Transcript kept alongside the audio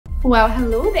Well,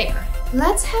 hello there.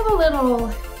 Let's have a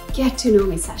little get to know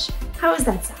me session. How does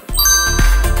that sound?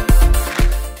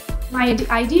 My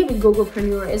idea with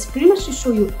Gogopreneur is pretty much to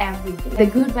show you everything, the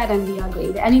good, bad, and the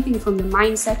ugly, anything from the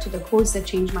mindset to the course that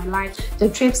changed my life, the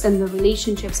trips and the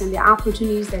relationships and the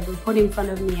opportunities that were put in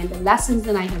front of me and the lessons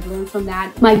that I have learned from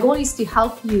that. My goal is to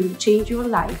help you change your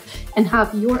life and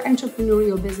have your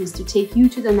entrepreneurial business to take you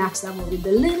to the next level with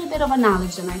a little bit of a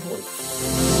knowledge that I hold.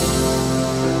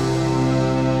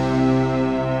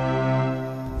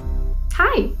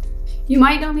 Hi, you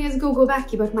might know me as Gogo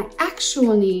Bethke, but my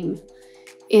actual name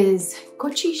is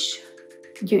Kocsis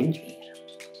Gyöngyvér.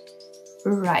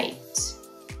 Right.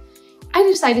 I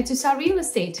decided to start real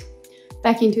estate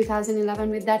back in 2011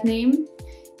 with that name.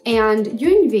 And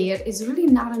Gyöngyvér is really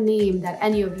not a name that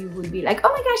any of you would be like, oh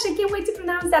my gosh, I can't wait to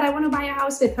pronounce that. I want to buy a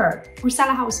house with her or sell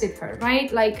a house with her,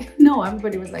 right? Like, no,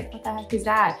 everybody was like, what the heck is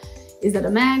that? Is that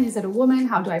a man? Is that a woman?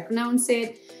 How do I pronounce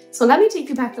it? So let me take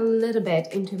you back a little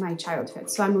bit into my childhood.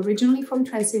 So I'm originally from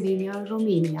Transylvania,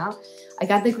 Romania. I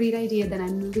got the great idea that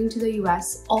I'm moving to the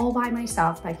US all by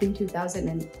myself back in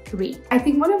 2003. I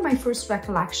think one of my first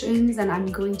recollections and I'm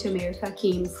going to America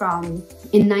came from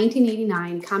in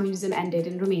 1989, communism ended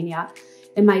in Romania.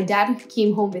 And my dad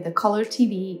came home with a color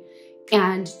TV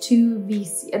and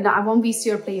one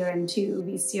VCR player and two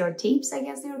VCR tapes, I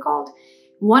guess they were called.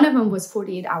 One of them was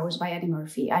 48 Hours by Eddie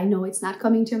Murphy. I know it's not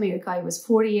coming to America. It was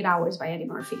 48 Hours by Eddie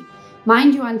Murphy.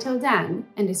 Mind you, until then,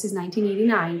 and this is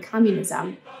 1989,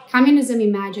 communism. Communism,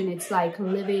 imagine it's like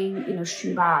living in a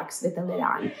shoebox with a lid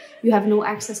on. You have no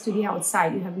access to the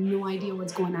outside. You have no idea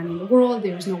what's going on in the world.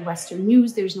 There's no Western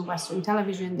news. There's no Western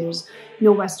television. There's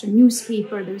no Western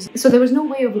newspaper. So there was no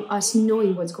way of us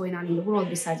knowing what's going on in the world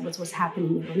besides what was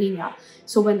happening in Romania.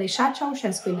 So when they shot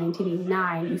Ceausescu in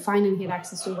 1989, we finally had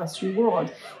access to the Western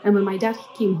world. And when my dad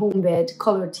came home with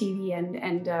color TV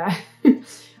and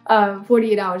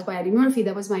 48 Hours by Eddie Murphy,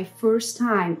 that was my first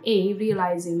time, A,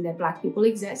 realizing that Black people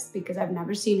exist because I've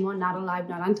never seen one, not alive,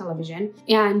 not on television.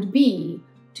 And B,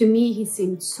 to me, he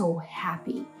seemed so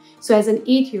happy. So as an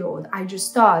 8-year-old, I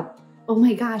just thought, oh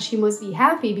my gosh, he must be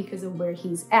happy because of where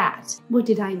he's at. What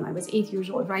did I know? I was 8 years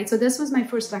old, right? So this was my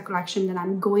first recollection that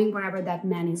I'm going wherever that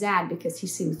man is at because he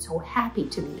seemed so happy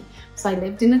to me. So I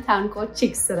lived in a town called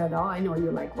Csíkszereda. I know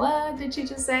you're like, what did you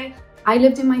just say? I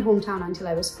lived in my hometown until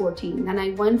I was 14. Then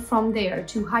I went from there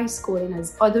to high school in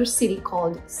another city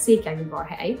called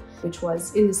Székelyudvarhely, which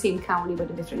was in the same county but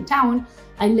a different town.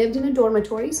 I lived in a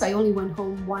dormitory, so I only went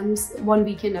home one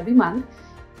weekend every month.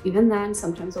 Even then,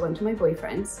 sometimes I went to my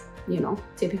boyfriend's, you know,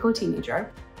 typical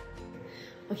teenager.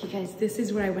 Okay guys, this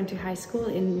is where I went to high school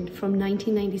from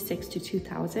 1996 to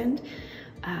 2000.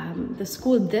 The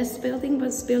school, this building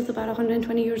was built about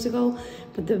 120 years ago,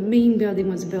 but the main building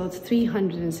was built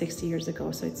 360 years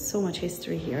ago. So it's so much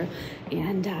history here.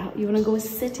 And you wanna go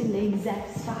sit in the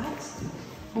exact spot?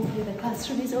 Hopefully the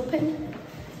classroom is open.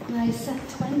 And I sat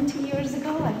 20 years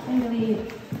ago. I can't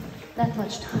believe that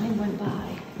much time went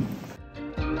by.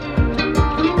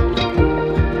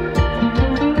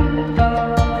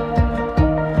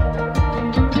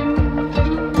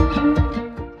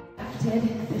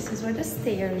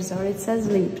 Stairs, or it says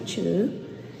Lépcső.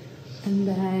 And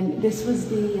then this was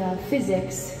the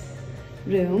physics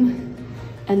room,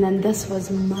 and then this was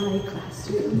my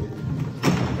classroom.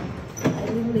 I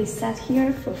literally sat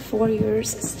here for 4 years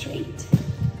straight.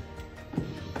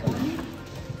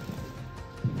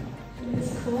 Isn't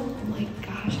this cool? Oh my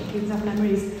gosh, it brings up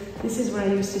memories. This is where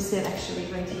I used to sit, actually,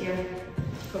 right here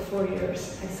for 4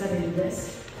 years. I sat in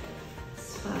this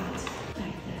spot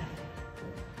back there.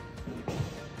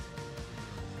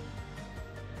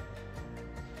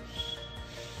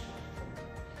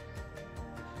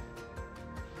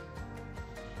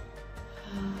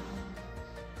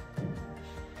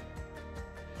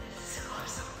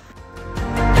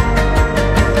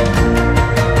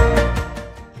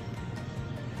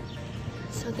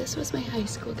 This was my high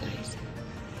school, guys.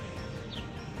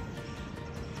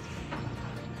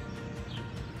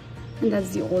 And that's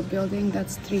the old building.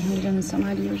 That's 300 and some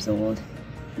odd years old.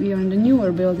 We are in the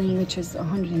newer building, which is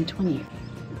 120.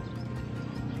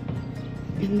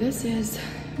 And this is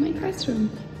my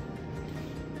classroom.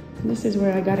 This is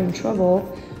where I got in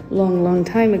trouble long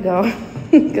time ago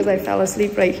because I fell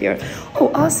asleep right here.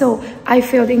 Oh, also, I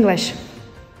failed English.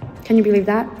 Can you believe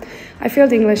that? I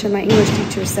failed English and my English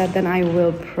teacher said that I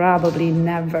will probably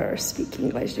never speak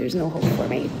English. There's no hope for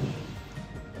me.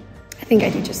 I think I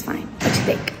did just fine. What do you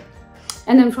think?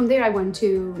 And then from there, I went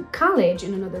to college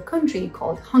in another country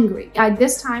called Hungary. At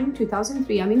this time,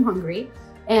 2003, I'm in Hungary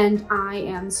and I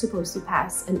am supposed to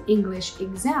pass an English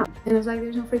exam. And I was like,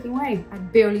 there's no freaking way. I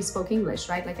barely spoke English,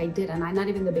 right? Like I didn't, not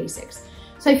even the basics.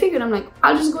 So I figured, I'm like,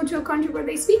 I'll just go to a country where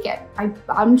they speak it.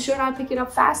 I'm sure I'll pick it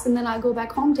up fast, and then I'll go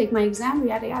back home, take my exam,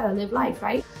 yada, yada, live life,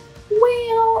 right?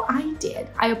 Well, I did.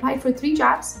 I applied for 3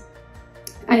 jobs.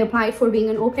 I applied for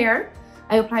being an au pair.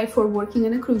 I applied for working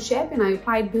on a cruise ship, and I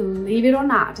applied, believe it or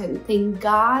not, and thank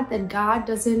God that God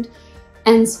doesn't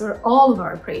answer all of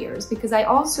our prayers, because I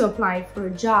also applied for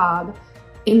a job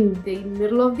in the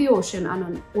middle of the ocean on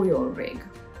an oil rig.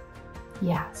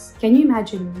 Yes. Can you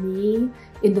imagine me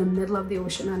in the middle of the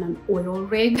ocean on an oil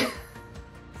rig?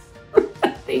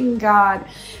 Thank God.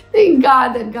 Thank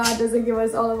God that God doesn't give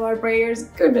us all of our prayers.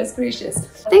 Goodness gracious.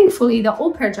 Thankfully, the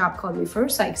au pair job called me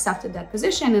first. So I accepted that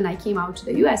position, and I came out to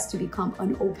the US to become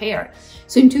an au pair.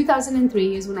 So in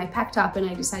 2003 is when I packed up and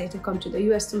I decided to come to the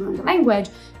US to learn the language.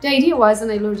 The idea was,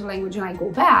 and I learned the language and I go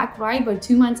back, right? But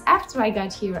 2 months after I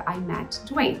got here, I met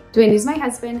Dwayne. Dwayne is my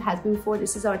husband, has been for,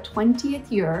 this is our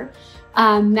 20th year.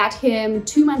 Met him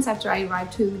 2 months after I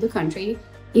arrived to the country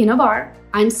in a bar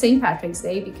on St. Patrick's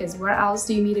Day, because where else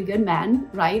do you meet a good man,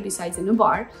 right? Besides in a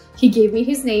bar. He gave me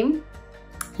his name.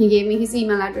 He gave me his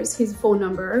email address, his phone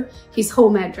number, his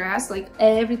home address, like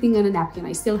everything on a napkin.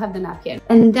 I still have the napkin.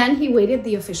 And then he waited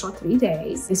the official 3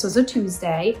 days. This was a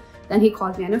Tuesday. Then he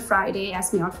called me on a Friday,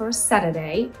 asked me out for a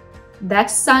Saturday. That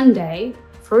Sunday,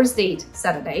 first date,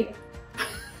 Saturday.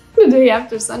 The day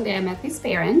after Sunday, I met his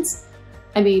parents.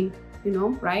 I mean, you know,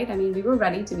 right? I mean, we were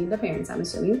ready to meet the parents, I'm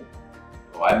assuming.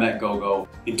 I met Gogo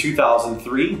in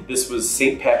 2003. This was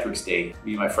St. Patrick's Day.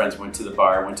 Me and my friends went to the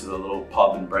bar, went to the little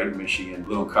pub in Brighton, Michigan,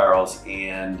 Blue and Carl's,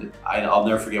 and I'll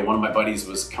never forget, one of my buddies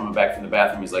was coming back from the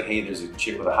bathroom. He's like, hey, there's a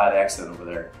chick with a hot accent over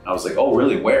there. I was like, oh,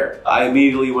 really, where? I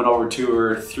immediately went over to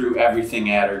her, threw everything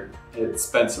at her, had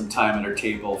spent some time at her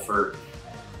table for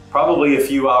probably a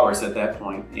few hours at that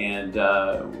point, and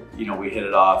you know, we hit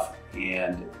it off,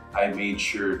 and I made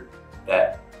sure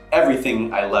that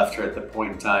everything I left her at the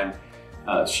point in time,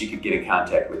 she could get in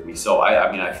contact with me. So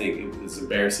I mean, I think it was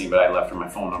embarrassing, but I left her my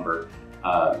phone number,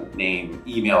 name,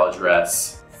 email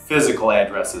address, physical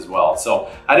address as well.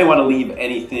 So I didn't want to leave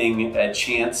anything a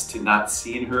chance to not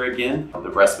seeing her again.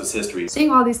 The rest was history.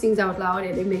 Saying all these things out loud,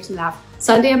 it makes me laugh.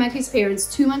 Sunday, I met his parents.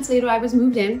 2 months later, I was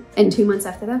moved in, and 2 months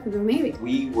after that, we were married.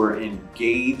 We were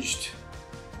engaged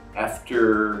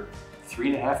after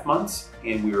 3.5 months,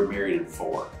 and we were married in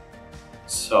 4.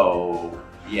 So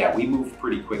yeah, we moved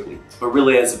pretty quickly. But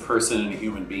really, as a person and a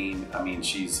human being, I mean,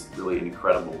 she's really an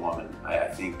incredible woman. I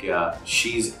think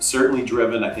she's certainly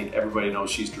driven. I think everybody knows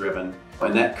she's driven.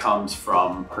 And that comes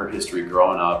from her history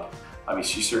growing up. I mean,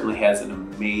 she certainly has an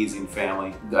amazing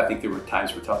family. I think there were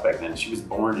times were tough back then. She was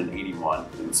born in '81,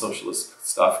 and socialist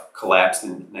stuff collapsed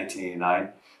in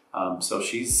 1989. So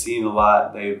she's seen a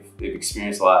lot. They've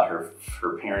experienced a lot.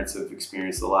 Her parents have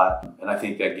experienced a lot. And I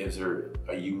think that gives her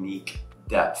a unique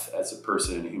depth as a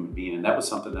person and a human being, and that was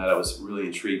something that I was really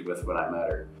intrigued with when I met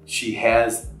her. She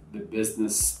has the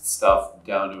business stuff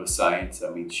down to a science. I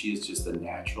mean, she is just a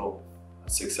natural,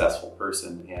 successful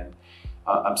person, and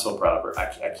I'm so proud of her.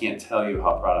 I can't tell you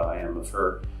how proud I am of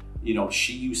her. You know,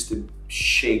 she used to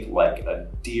shake like a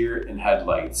deer in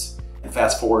headlights, and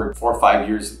fast forward 4 or 5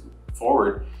 years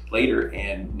forward later,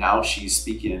 and now she's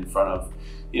speaking in front of,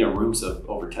 you know, rooms of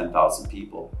over 10,000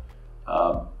 people.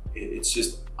 It's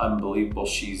just unbelievable.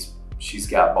 She's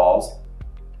got balls.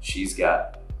 She's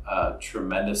got a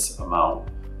tremendous amount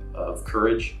of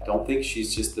courage. I don't think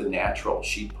she's just a natural.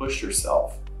 She pushed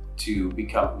herself to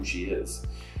become who she is.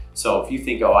 So if you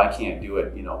think, oh, I can't do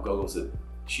it, you know,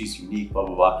 she's unique, blah,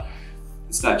 blah, blah.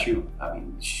 It's not true. I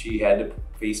mean, she had to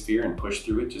face fear and push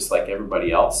through it just like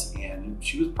everybody else. And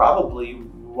she was probably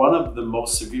one of the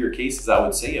most severe cases, I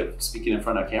would say, of speaking in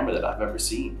front of a camera that I've ever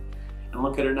seen. And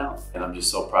look at her now. And I'm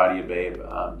just so proud of you, babe.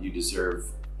 You deserve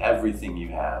everything you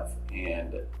have.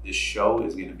 And this show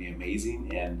is gonna be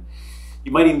amazing. And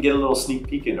you might even get a little sneak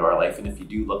peek into our life. And if you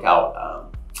do, look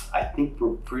out. I think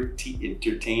we're pretty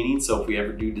entertaining. So if we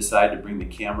ever do decide to bring the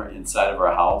camera inside of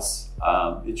our house,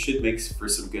 it should make for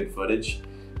some good footage.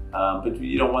 But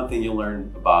you know, one thing you'll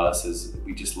learn about us is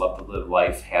we just love to live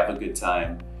life, have a good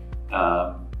time,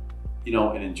 you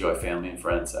know, and enjoy family and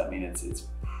friends. I mean, it's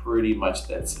pretty much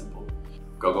that simple.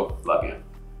 Gogo, love you.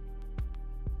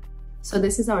 So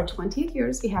this is our 20th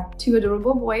years. We have 2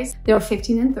 adorable boys. They are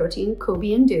 15 and 13,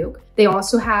 Kobe and Duke. They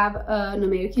also have an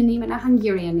American name and a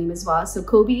Hungarian name as well. So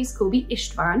Kobe is Kobe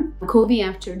István. Kobe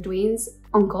after Dwayne's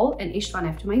uncle, and István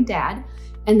after my dad.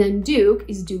 And then Duke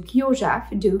is Duke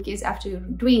József. Duke is after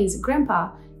Dwayne's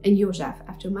grandpa, and József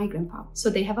after my grandpa. So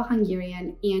they have a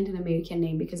Hungarian and an American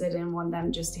name, because I didn't want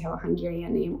them just to have a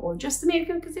Hungarian name or just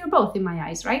American, because they're both in my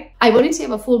eyes, right? I wanted to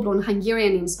have a full-blown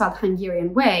Hungarian name spelled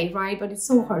Hungarian way, right? But it's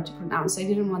so hard to pronounce. I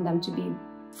didn't want them to be,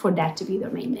 for that to be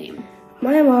their main name.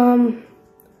 My mom,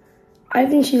 I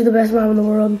think she's the best mom in the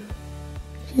world.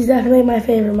 She's definitely my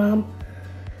favorite mom.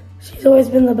 She's always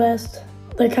been the best,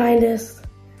 the kindest,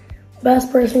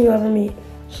 best person you'll ever meet.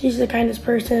 She's the kindest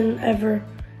person ever.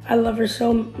 I love her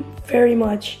so very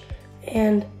much,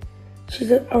 and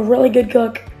she's a really good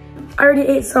cook. I already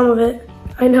ate some of it.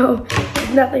 I know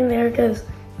there's nothing there because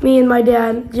me and my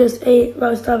dad just ate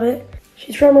most of it.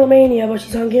 She's from Romania, but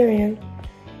she's Hungarian.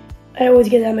 I always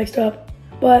get that mixed up.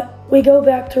 But we go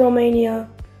back to Romania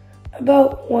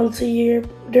about once a year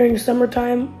during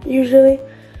summertime, usually.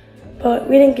 But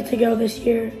we didn't get to go this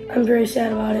year. I'm very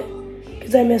sad about it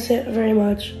because I miss it very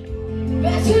much.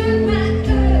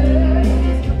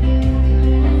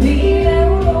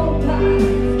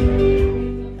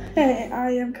 Hey,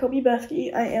 I am Gogo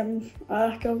Bethke. I am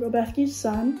Gogo Bethke's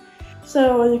son.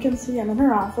 So as you can see, I'm in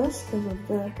her office because of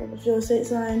the real estate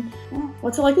sign. Well,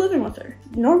 what's it like living with her?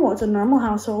 Normal. It's a normal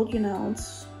household, you know.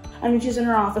 I mean, she's in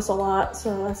her office a lot,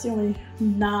 so that's the only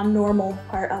non-normal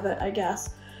part of it, I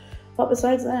guess. But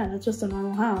besides that, it's just a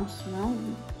normal house, you know.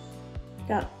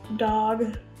 Got a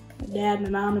dog, my dad, my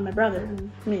mom, and my brother,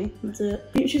 and me. That's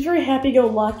it. She's very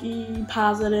happy-go-lucky,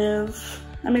 positive.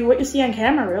 I mean, what you see on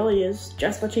camera really is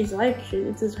just what she's like.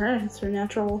 It's her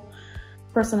natural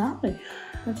personality.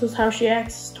 That's just how she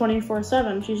acts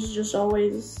 24/7. She's just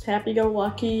always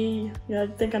happy-go-lucky, you know,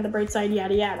 think on the bright side,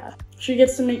 yada yada. She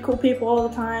gets to meet cool people all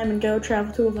the time and go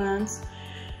travel to events.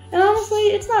 And honestly,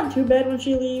 it's not too bad when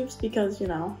she leaves because, you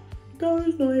know,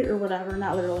 guys night or whatever,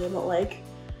 not literally, but like,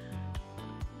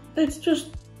 it's just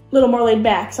a little more laid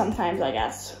back sometimes, I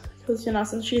guess. Because, you know,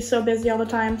 since she's so busy all the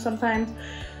time, sometimes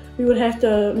we would have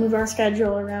to move our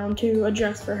schedule around to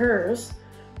adjust for hers.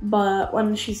 But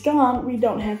when she's gone, we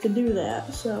don't have to do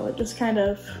that. So it just kind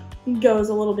of goes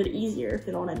a little bit easier, if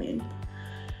you know what I mean.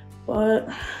 But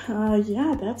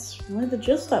yeah, that's really the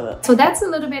gist of it. So that's a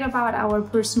little bit about our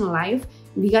personal life.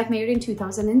 We got married in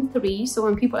 2003. So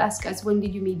when people ask us, when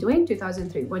did you meet Dwayne?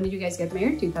 2003. When did you guys get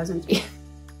married? 2003.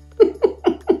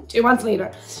 2 months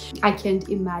later. I can't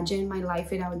imagine my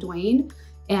life without Dwayne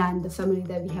and the family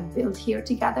that we have built here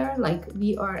together. Like,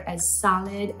 we are as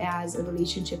solid as a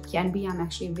relationship can be. I'm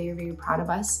actually very, very proud of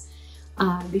us.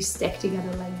 We stick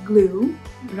together like glue,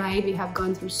 right? We have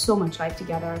gone through so much life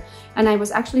together. And I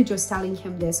was actually just telling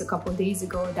him this a couple of days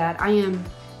ago that I am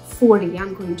 40.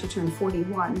 I'm going to turn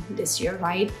 41 this year,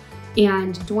 right?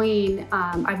 And Dwayne,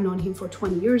 I've known him for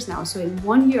 20 years now. So in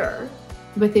 1 year,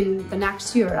 within the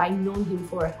next year, I've known him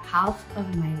for half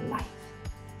of my life.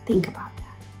 Think about that.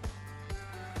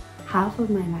 Half of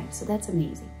my life. So that's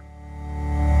amazing.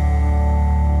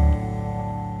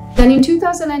 Then in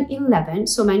 2011,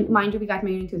 so mind you, we got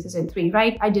married in 2003,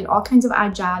 right? I did all kinds of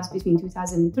odd jobs between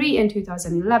 2003 and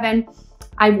 2011.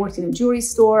 I worked in a jewelry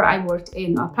store. I worked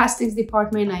in a plastics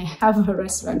department. I have a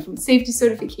restaurant food safety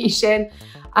certification.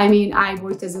 I mean, I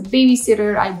worked as a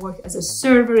babysitter. I worked as a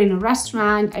server in a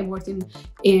restaurant. I worked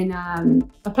in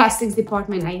a plastics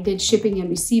department. I did shipping and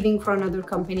receiving for another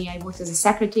company. I worked as a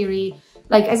secretary.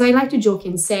 Like, as I like to joke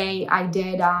and say, I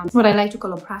did what I like to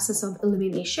call a process of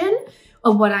elimination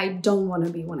of what I don't want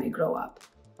to be when I grow up.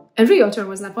 And realtor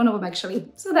was not one of them, actually.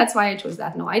 So that's why I chose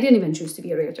that. No, I didn't even choose to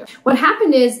be a realtor. What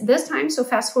happened is this time, so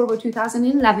fast forward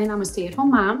 2011, I'm a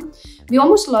stay-at-home mom. We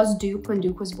almost lost Duke when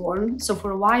Duke was born. So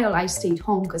for a while, I stayed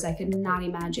home because I could not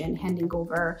imagine handing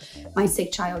over my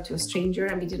sick child to a stranger,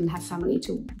 and we didn't have family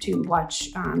to watch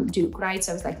Duke, right?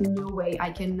 So I was like, no way,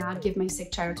 I cannot give my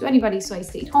sick child to anybody. So I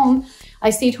stayed home. I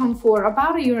stayed home for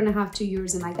about 1.5 years, 2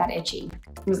 years, and I got itchy.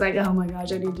 I was like, oh my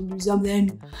gosh, I need to do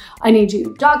something. I need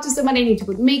to talk to someone. I need to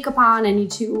put makeup on.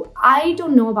 I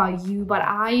don't know about you, but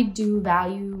I do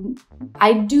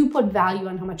put value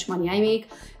on how much money I make,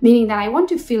 meaning that I want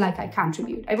to feel like I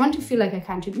contribute. I want to feel like I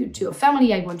contribute to a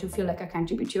family. I want to feel like I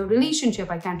contribute to a relationship.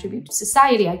 I contribute to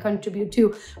society. I contribute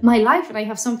to my life, and I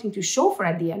have something to show for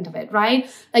at the end of it, right?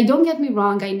 Like, don't get me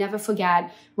wrong. I never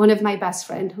forget one of my best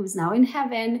friends who's now in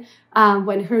heaven.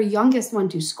 When her youngest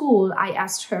went to school, I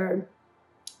asked her,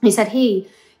 I said, hey,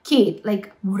 Kate,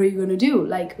 like, what are you going to do?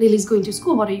 Like, Lily's going to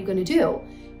school. What are you going to do?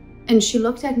 And she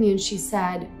looked at me and she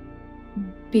said,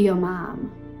 be a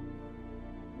mom.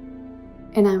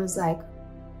 And I was like,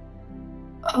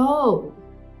 oh,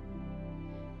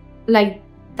 like,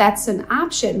 that's an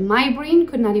option. My brain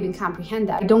could not even comprehend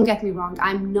that. Don't get me wrong,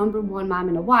 I'm number one mom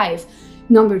and a wife,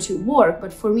 number two work,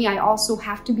 but for me, I also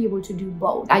have to be able to do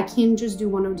both. I can't just do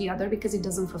one or the other because it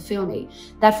doesn't fulfill me.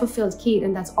 That fulfilled Kate,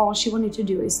 and that's all she wanted to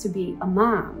do, is to be a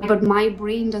mom. But my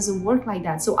brain doesn't work like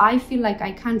that. So I feel like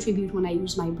I contribute when I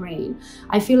use my brain.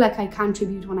 I feel like I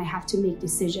contribute when I have to make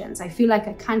decisions. I feel like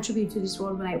I contribute to this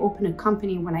world when I open a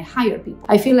company and when I hire people.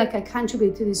 I feel like I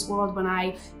contribute to this world when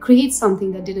I create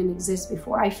something that didn't exist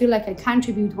before. I feel like I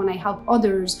contribute when I help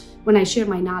others, when I share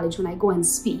my knowledge, when I go and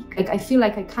speak. Like, I feel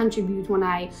like I contribute when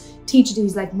I teach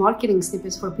these like marketing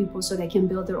snippets for people so they can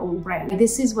build their own brand.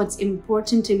 This is what's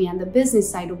important to me on the business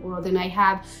side of the world. And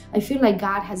I feel like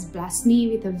God has blessed me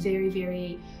with a very,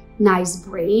 very nice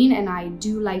brain, and I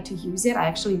do like to use it. I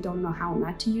actually don't know how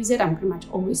not to use it. I'm pretty much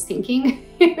always thinking.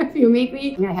 If you make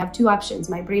me, I have two options.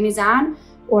 My brain is on,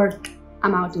 or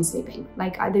I'm out and sleeping.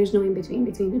 Like, there's no in between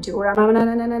the two. Or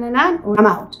I'm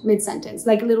out mid-sentence,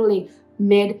 like literally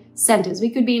mid-sentence.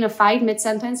 We could be in a fight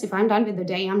mid-sentence. If I'm done with the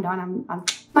day, I'm done.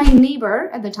 My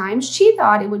neighbor at the time, she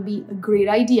thought it would be a great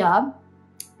idea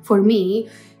for me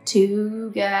to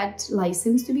get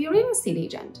licensed to be a real estate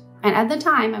agent. And at the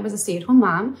time, I was a stay-at-home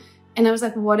mom, and I was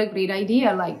like, what a great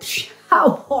idea. Like,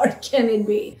 how hard can it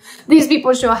be? These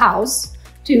people show a house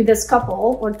to this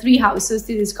couple, or 3 houses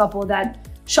to this couple, that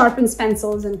sharpens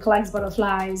pencils and collects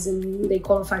butterflies, and they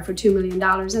qualify for $2 million,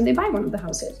 and they buy one of the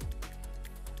houses.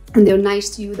 And they're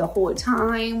nice to you the whole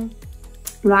time,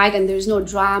 right? And there's no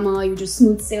drama. You just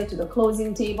smooth sail to the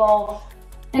closing table.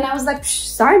 And I was like,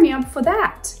 sign me up for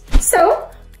that. So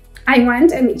I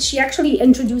went, and she actually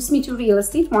introduced me to Real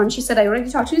Estate One. She said, I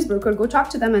already talked to this broker, go talk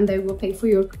to them and they will pay for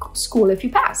your school if you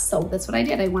pass. So that's what I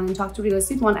did. I went and talked to Real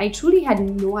Estate One. I truly had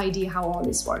no idea how all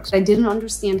this works. I didn't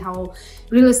understand how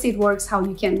real estate works, how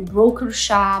you can broker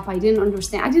shop. I didn't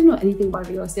know anything about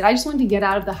real estate. I just wanted to get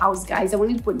out of the house, guys. I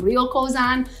wanted to put real clothes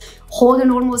on, hold a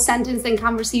normal sentence and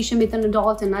conversation with an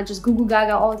adult, and not just Google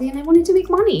Gaga all day. And I wanted to make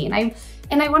money.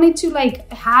 And I wanted to like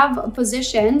have a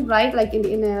position, right? Like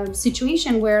in a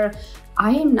situation where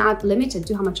I am not limited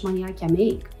to how much money I can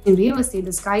make. In real estate,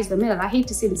 the sky's the limit. I hate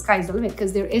to say the sky's the limit,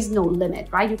 because there is no limit,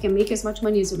 right? You can make as much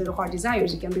money as your little heart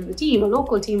desires. You can build a team, a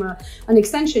local team, an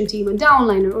extension team, a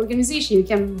downline, an organization. You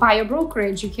can buy a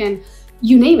brokerage. You can,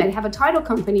 you name it, have a title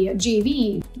company, a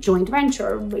JV, joint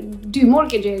venture, do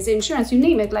mortgages, insurance, you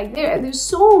name it. Like there's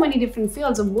so many different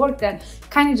fields of work that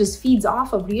kind of just feeds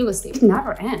off of real estate. It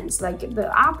never ends. Like,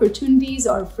 the opportunities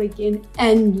are freaking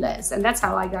endless. And that's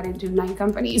how I got into 9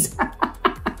 companies.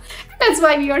 That's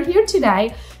why we are here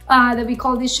today, that we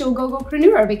call this show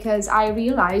Gogopreneur, because I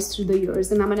realized through the years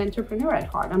that I'm an entrepreneur at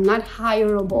heart. I'm not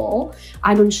hireable.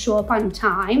 I don't show up on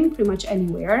time pretty much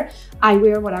anywhere. I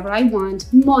wear whatever I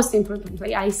want. Most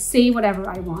importantly, I say whatever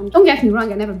I want. Don't get me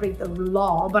wrong, I never break the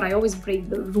law, but I always break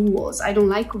the rules. I don't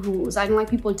like rules. I don't like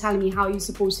people telling me how you're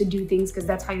supposed to do things because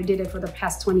that's how you did it for the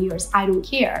past 20 years. I don't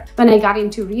care. When I got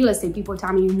into real estate, people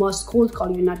tell me you must cold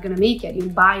call, you're not gonna make it. You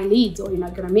buy leads or you're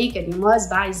not gonna make it. You must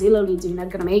buy Zillow leads or you're not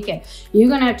gonna make it. You're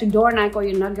gonna have to door knock or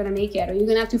you're not gonna make it. Or you're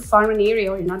gonna have to farm an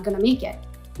area or you're not gonna make it.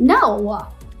 No.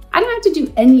 I don't have to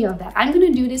do any of that. I'm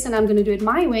gonna do this and I'm gonna do it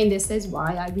my way, and this is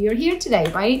why we are here today,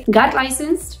 right? Got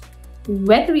licensed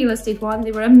with Real Estate One.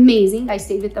 They were amazing. I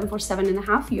stayed with them for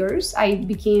 7.5 years. I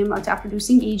became a top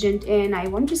producing agent, and I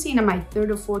want to say in my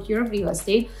 3rd or 4th year of real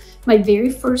estate. My very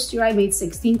first year, I made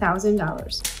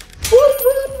 $16,000.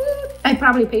 I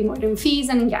probably paid more in fees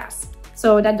and in gas.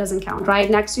 So that doesn't count, right?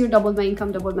 Next year, doubled my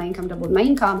income, doubled my income, doubled my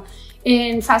income.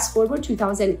 And fast forward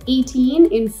 2018,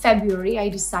 in February, I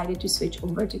decided to switch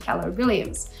over to Keller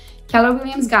Williams. Keller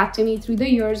Williams got to me through the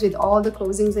years with all the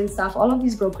closings and stuff. All of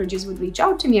these brokerages would reach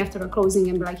out to me after a closing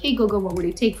and be like, hey, Gogo, what would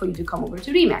it take for you to come over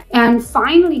to RE/MAX? And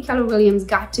finally, Keller Williams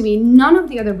got to me. None of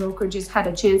the other brokerages had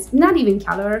a chance, not even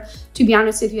Keller, to be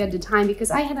honest with you at the time,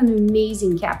 because I had an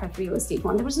amazing cap at Real Estate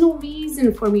One. There was no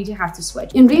reason for me to have to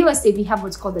switch. In real estate, we have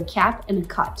what's called a cap and a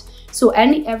cut. So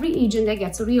every agent that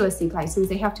gets a real estate license,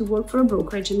 they have to work for a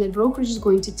brokerage, and that brokerage is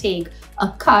going to take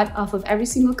a cut off of every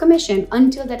single commission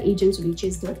until that agent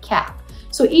reaches their cap.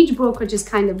 So each brokerage is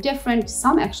kind of different.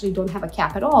 Some actually don't have a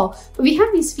cap at all, but we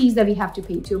have these fees that we have to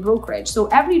pay to a brokerage. So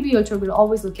every realtor will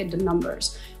always look at the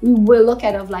numbers. We will look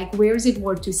at like, where is it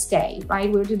worth to stay,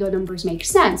 right? Where do the numbers make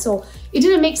sense? So it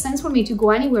didn't make sense for me to go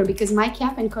anywhere because my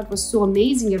cap and cut was so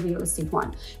amazing at Real Estate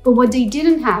One. But what they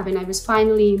didn't have, and I was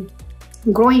finally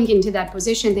growing into that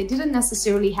position, they didn't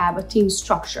necessarily have a team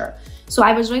structure. So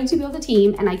I was ready to build a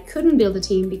team, and I couldn't build a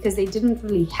team because they didn't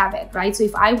really have it, right? So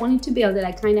if I wanted to build it,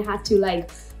 I kind of had to like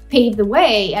pave the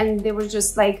way, and they were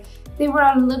just like, they were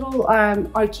a little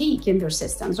archaic in their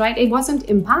systems, right? It wasn't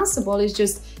impossible, it's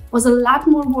just was a lot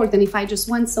more work than if I just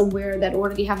went somewhere that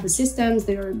already have the systems,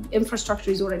 their infrastructure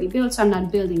is already built, so I'm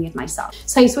not building it myself.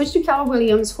 So I switched to Keller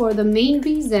Williams for the main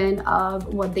reason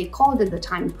of what they called at the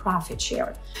time profit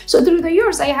share. So through the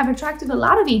years, I have attracted a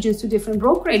lot of agents to different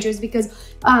brokerages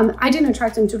because I didn't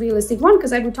attract them to Real Estate One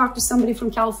because I would talk to somebody from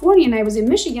California and I was in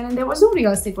Michigan and there was no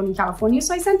Real Estate One in California.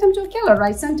 So I sent them to a Keller.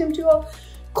 I sent them to a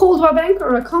Coldwell Banker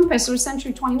or a Compass or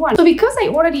Century 21. So because I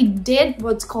already did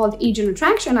what's called agent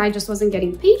attraction, I just wasn't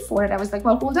getting paid for it. I was like,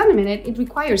 well, hold on a minute. It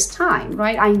requires time,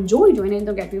 right? I enjoy doing it,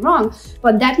 don't get me wrong,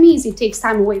 but that means it takes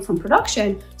time away from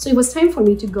production. So it was time for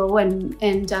me to go and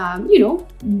you know,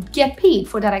 get paid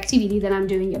for that activity that I'm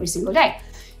doing every single day.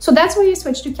 So that's why I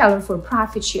switched to Keller for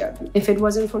profit share. If it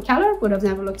wasn't for Keller, would have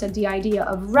never looked at the idea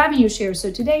of revenue share.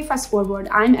 So today, fast forward,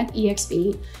 I'm at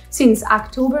EXP since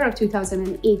October of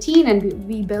 2018, and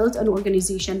we built an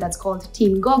organization that's called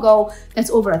Team Gogo. That's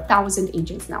over 1,000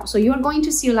 agents now. So you're going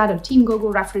to see a lot of Team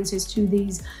Gogo references to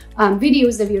these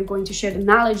videos that we are going to share the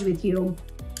knowledge with you.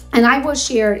 And I will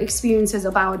share experiences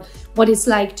about what it's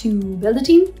like to build a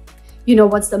team. You know,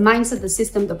 what's the mindset, the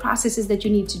system, the processes that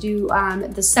you need to do,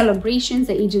 the celebrations,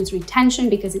 the agents' retention,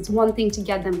 because it's one thing to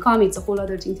get them come, it's a whole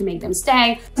other thing to make them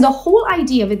stay. The whole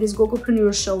idea with this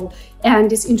Gogopreneur show and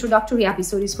this introductory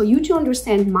episode is for you to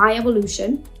understand my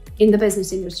evolution in the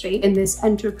business industry, in this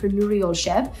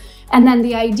entrepreneurship. And then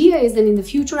the idea is that in the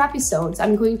future episodes,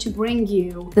 I'm going to bring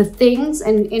you the things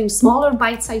and in smaller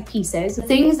bite-sized pieces,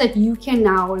 things that you can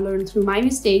now learn through my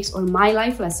mistakes or my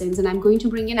life lessons. And I'm going to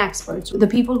bring in experts, the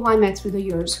people who I met through the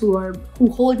years who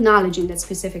hold knowledge in that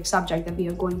specific subject that we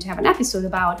are going to have an episode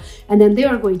about. And then they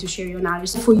are going to share your knowledge.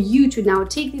 So for you to now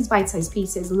take these bite-sized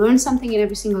pieces, learn something in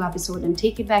every single episode and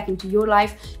take it back into your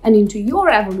life and into your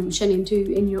evolution,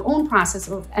 in your own process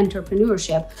of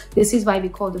entrepreneurship. This is why we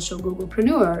call the show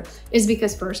Gogopreneur, is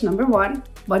because first, number one,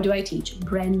 what do I teach?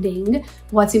 Branding.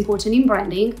 What's important in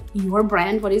branding? Your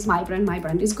brand. What is my brand? My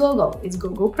brand is Gogo. It's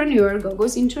Gogopreneur.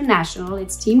 Gogo's international.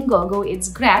 It's Team Gogo. It's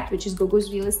GRET, which is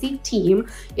Gogo's real estate team.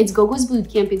 It's Gogo's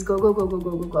bootcamp. It's Gogo, Gogo,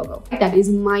 Gogo, Gogo. That is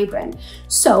my brand.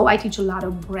 So I teach a lot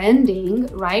of branding,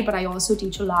 right? But I also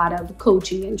teach a lot of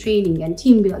coaching and training and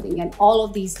team building and all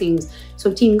of these things.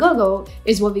 So Team Gogo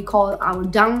is what we call our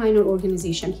downliner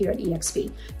organization here at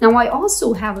EXP. Now, I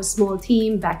also have a small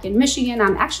team back in Michigan.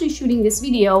 I'm actually shooting this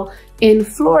video in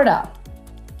Florida.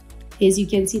 As you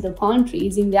can see the palm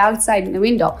trees in the outside in the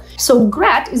window. So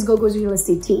GRET is Gogo's real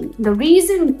estate team. The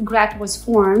reason GRET was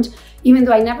formed, even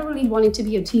though I never really wanted to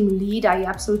be a team lead, I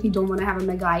absolutely don't want to have a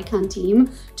mega icon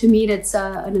team. To me, that's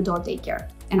an adult daycare.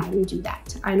 And I don't do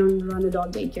that. I don't run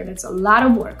adult daycare. That's a lot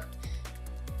of work.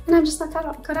 And I'm just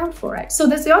not cut out for it. So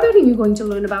that's the other thing you're going to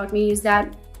learn about me, is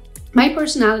that my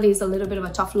personality is a little bit of a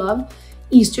tough love,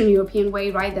 Eastern European way,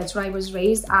 right? That's where I was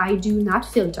raised. I do not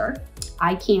filter.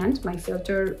 I can't. My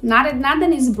filter, not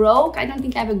that it's broke. I don't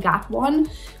think I ever got one.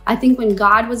 I think when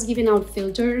God was giving out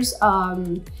filters,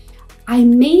 I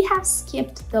may have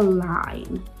skipped the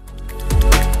line.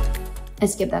 I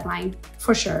skipped that line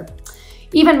for sure.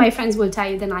 Even my friends will tell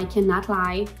you that I cannot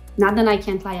lie. Not that I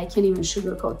can't lie, I can't even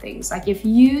sugarcoat things. Like, if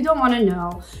you don't want to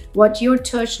know what your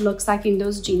tush looks like in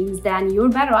those jeans, then you're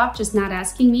better off just not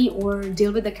asking me or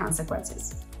deal with the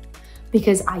consequences,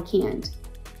 because I can't.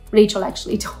 Rachel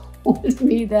actually told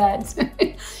me that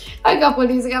a couple of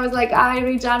days ago. I was like, hi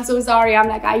Rachel, I'm so sorry. I'm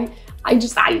like, I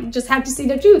just had to see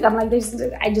the truth. I'm like,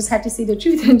 I just had to see the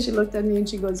truth. And she looked at me and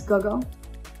she goes, Gogo,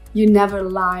 you never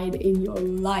lied in your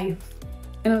life.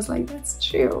 And I was like, that's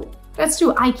true. That's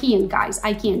true. I can't, guys.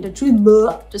 I can't. The truth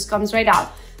just comes right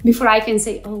out before I can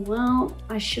say, oh, well,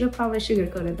 I should have probably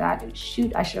sugarcoated that.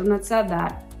 Shoot, I should have not said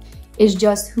that. It's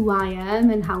just who I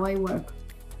am and how I work.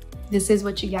 This is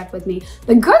what you get with me.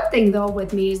 The good thing, though,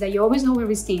 with me is that you always know where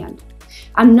we stand.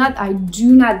 I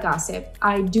do not gossip.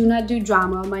 I do not do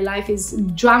drama. My life is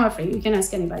drama-free. You can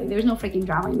ask anybody. There's no freaking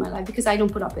drama in my life because I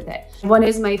don't put up with it. One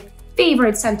is my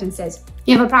favorite sentences.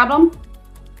 You have a problem?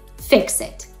 Fix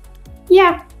it.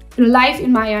 Yeah. Life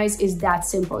in my eyes is that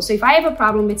simple. So if I have a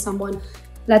problem with someone,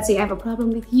 let's say I have a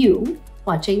problem with you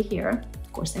watching here,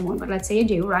 of course I won't, but let's say I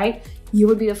do, right? You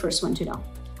would be the first one to know.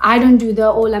 I don't do the,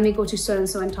 oh, let me go to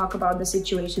so-and-so and talk about the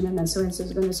situation and then so-and-so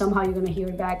is gonna, somehow you're gonna hear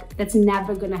it back. That's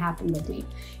never gonna happen with me.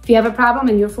 If you have a problem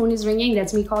and your phone is ringing,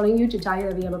 that's me calling you to tell you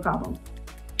that we have a problem,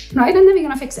 right? And then we're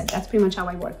gonna fix it. That's pretty much how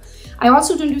I work. I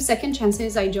also don't do second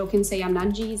chances. I joke and say, I'm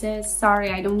not Jesus. Sorry,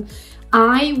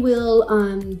 I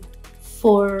will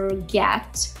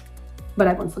forget, but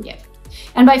I won't forgive.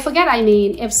 And by forget, I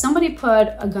mean, if somebody put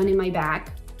a gun in my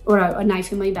back or a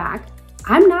knife in my back,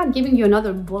 I'm not giving you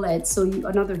another bullet,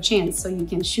 another chance so you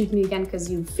can shoot me again because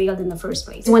you failed in the first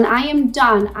place. When I am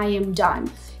done, I am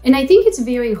done. And I think it's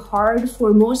very hard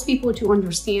for most people to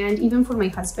understand, even for my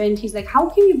husband. He's like, how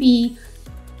can you be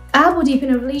elbow deep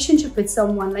in a relationship with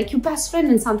someone, like your best friend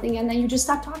and something, and then you just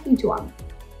stop talking to him?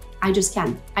 I just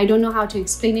can't. I don't know how to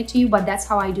explain it to you, but that's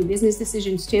how I do business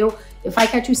decisions too. If I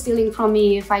catch you stealing from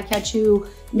me, if I catch you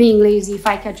being lazy, if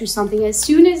I catch you something, as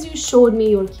soon as you showed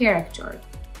me your character,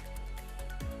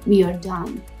 we are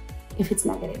done. If it's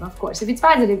negative, of course. If it's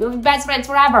positive, we'll be best friends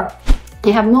forever. I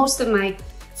have most of my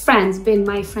friends been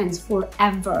my friends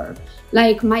forever.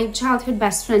 Like my childhood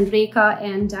best friend Reka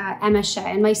and Emesha,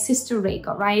 and my sister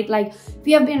Reka, right? Like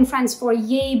we have been friends for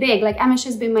yay big. Like Emesha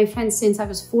has been my friend since I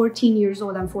was 14 years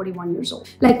old. I'm 41 years old.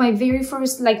 Like my very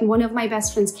first, like one of my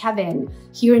best friends, Kevin,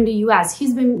 here in the US,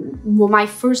 he's been my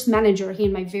first manager here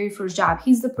in my very first job.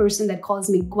 He's the person that calls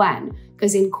me Gwen,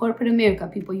 because in corporate America,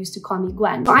 people used to call me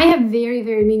Gwen. So I have very,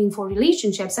 very meaningful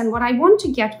relationships. And what I want to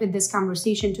get with this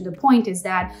conversation to the point is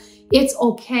that it's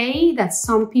okay that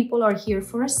some people are here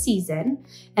for a season,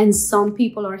 and some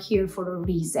people are here for a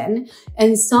reason,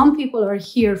 and some people are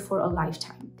here for a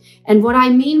lifetime. And what I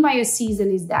mean by a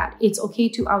season is that it's okay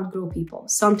to outgrow people.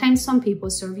 Sometimes some people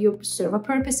serve a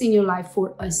purpose in your life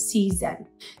for a season.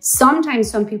 Sometimes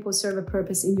some people serve a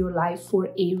purpose in your life for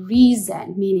a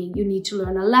reason, meaning you need to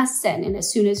learn a lesson. And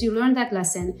as soon as you learn that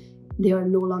lesson, they are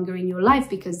no longer in your life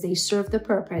because they serve the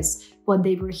purpose, what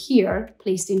they were here,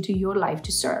 placed into your life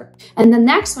to serve. And the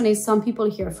next one is some people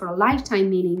here for a lifetime,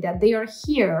 meaning that they are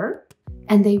here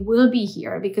and they will be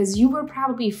here because you were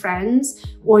probably friends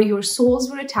or your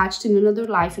souls were attached in another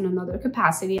life, in another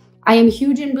capacity. I am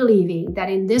huge in believing that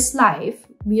in this life,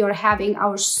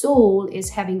 our soul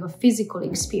is having a physical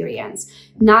experience,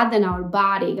 not that our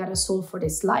body got a soul for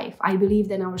this life. I believe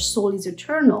that our soul is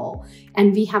eternal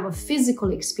and we have a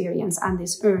physical experience on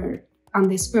this earth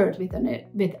with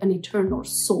an eternal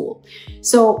soul.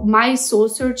 So my soul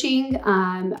searching,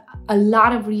 a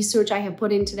lot of research I have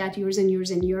put into that years and years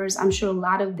and years. I'm sure a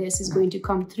lot of this is going to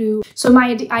come through. So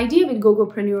my idea with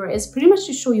Gogopreneur is pretty much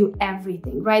to show you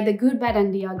everything, right? The good, bad,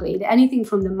 and the ugly. Anything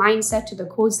from the mindset to the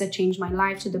quotes that changed my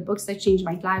life, to the books that changed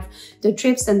my life, the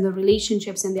trips and the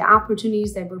relationships and the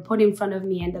opportunities that were put in front of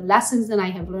me and the lessons that I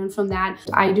have learned from that.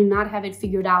 I do not have it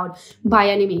figured out by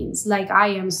any means. Like I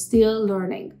am still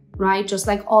learning, right? Just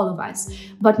like all of us.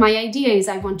 But my idea is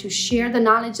I want to share the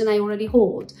knowledge that I already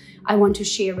hold. I want to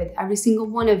share with every single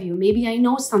one of you. Maybe I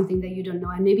know something that you don't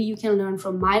know, and maybe you can learn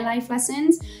from my life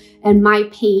lessons and my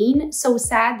pain, so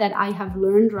sad that I have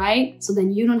learned, right? So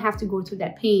then you don't have to go through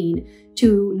that pain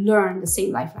to learn the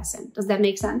same life lesson. Does that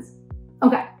make sense?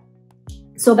 Okay.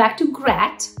 So back to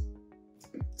Grat.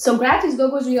 So Grat is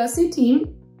Gogo's real estate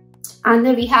team. And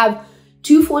then we have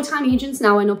 2 full-time agents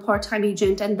now and a part-time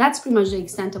agent. And that's pretty much the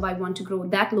extent of I want to grow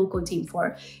that local team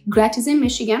for. Grat is in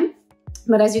Michigan,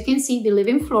 but as you can see, we live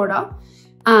in Florida.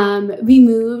 We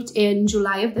moved in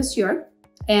July of this year,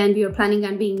 and we are planning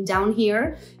on being down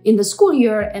here in the school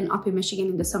year and up in Michigan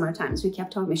in the summer times. We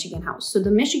kept our Michigan house. So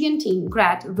the Michigan team,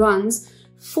 Grat, runs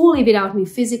fully without me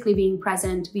physically being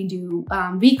present. We do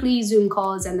weekly Zoom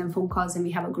calls and then phone calls, and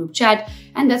we have a group chat.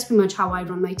 And that's pretty much how I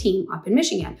run my team up in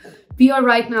Michigan. We are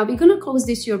right now, we're going to close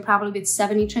this year probably with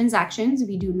 70 transactions.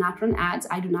 We do not run ads.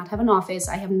 I do not have an office.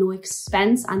 I have no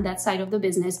expense on that side of the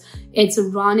business. It's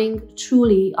running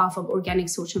truly off of organic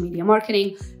social media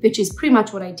marketing, which is pretty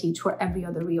much what I teach for every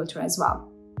other realtor as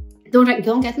well.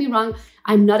 Don't get me wrong.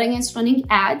 I'm not against running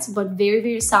ads, but very,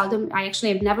 very seldom. I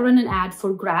actually have never run an ad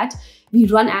for Grat. We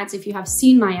run ads. If you have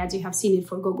seen my ads, you have seen it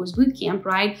for Gogo's Bootcamp,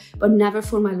 right? But never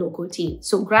for my local team.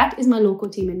 So Grat is my local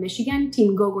team in Michigan.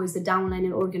 Team Gogo is the downline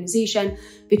and organization,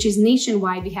 which is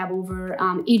nationwide. We have over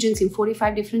agents in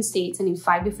 45 different states and in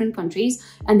 5 different countries.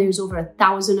 And there's over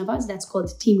 1,000 of us. That's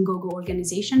called Team Gogo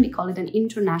organization. We call it an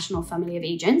international family of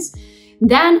agents.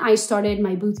 Then I started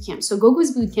my bootcamp. So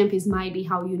Gogo's Bootcamp is my Be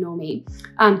How You Know Me.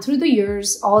 Through the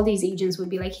years, all these agents would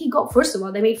be like, hey, Go. First of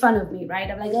all, they made fun of me, right?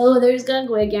 I'm like, oh, there's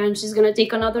Gogo again. She's going to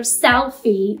take another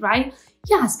selfie, right?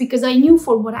 Yes, because I knew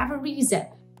for whatever reason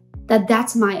that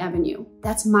that's my avenue.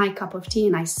 That's my cup of tea,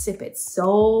 and I sip it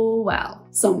so well,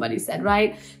 somebody said,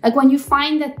 right? Like when you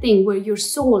find that thing where your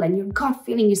soul and your gut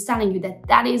feeling is telling you that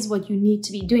that is what you need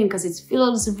to be doing because it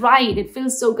feels right. It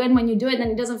feels so good when you do it, and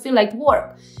it doesn't feel like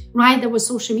work, right? That was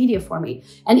social media for me.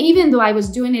 And even though I was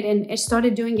doing it and I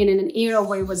started doing it in an era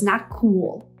where it was not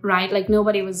cool, right? Like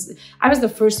I was the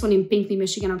first one in Pinckney,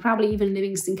 Michigan, or probably even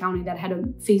Livingston County that had a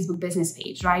Facebook business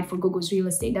page, right? For Gogo's Real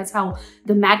Estate. That's how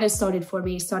the madness started for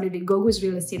me. It started with Gogo's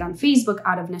Real Estate on Facebook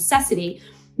out of necessity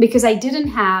because I didn't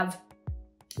have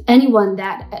anyone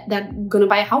that gonna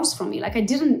buy a house from me. Like I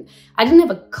didn't have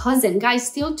a cousin. Guys,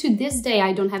 still to this day,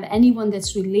 I don't have anyone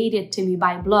that's related to me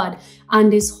by blood on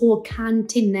this whole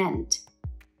continent.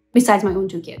 besides my own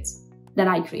 2 kids that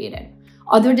I created.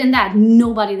 Other than that,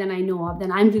 nobody that I know of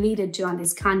that I'm related to on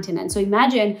this continent. So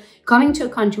imagine coming to a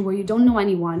country where you don't know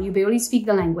anyone, you barely speak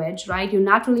the language, right? You're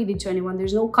not related to anyone.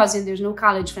 There's no cousin, there's no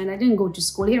college friend. I didn't go to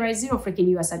school here. I had 0 freaking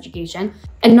US education.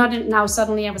 And now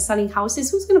suddenly I was selling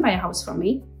houses. Who's gonna buy a house from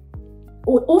me?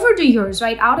 Over the years,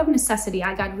 right, out of necessity,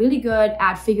 I got really good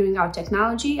at figuring out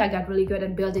technology. I got really good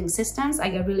at building systems. I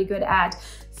got really good at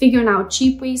figuring out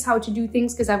cheap ways how to do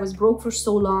things because I was broke for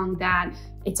so long that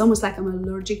it's almost like I'm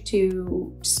allergic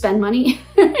to spend money.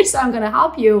 So I'm gonna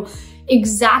help you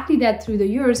exactly that through the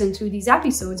years and through these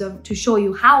episodes to show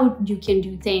you how you can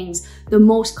do things the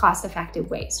most cost-effective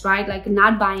ways, right? Like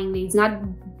not buying leads, not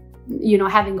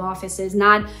having offices,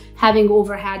 not having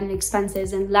overhead and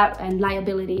expenses and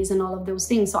liabilities and all of those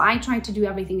things. So I try to do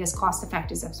everything as cost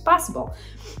effective as possible,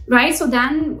 right? So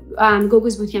then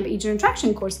Gogo's Bootcamp Agent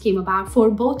Attraction course came about, for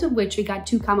both of which we got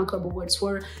 2 Comma Club awards.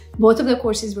 For both of the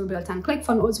courses were built on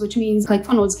ClickFunnels, which means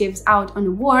ClickFunnels gives out an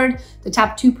award. The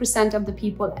top 2% of the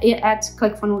people at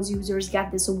ClickFunnels users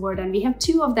get this award, and we have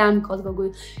 2 of them called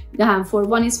Gogo.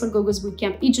 One is for Gogo's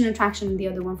Bootcamp Agent Attraction, and the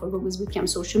other one for Gogo's Bootcamp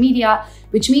Social Media,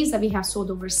 which means that we have sold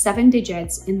over 7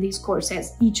 digits in these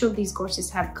courses. Each of these courses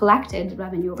have collected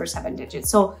revenue over 7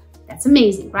 digits. So that's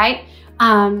amazing, right?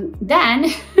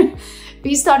 Then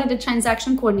we started a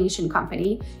transaction coordination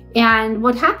company. And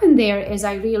what happened there is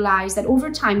I realized that over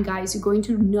time, guys, you're going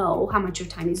to know how much your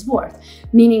time is worth.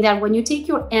 Meaning that when you take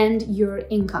your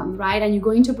income, right, and you're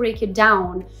going to break it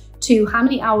down to how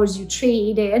many hours you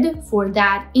traded for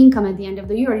that income at the end of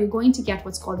the year, you're going to get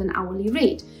what's called an hourly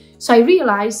rate. So I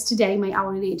realized today my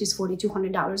hourly rate is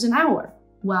 $4,200 an hour.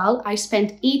 Well, I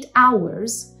spent 8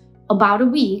 hours, about a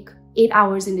week, 8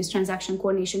 hours in this transaction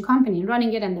coordination company and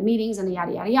running it and the meetings and the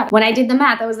yada, yada, yada. When I did the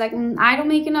math, I was like, I don't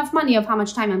make enough money of how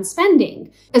much time I'm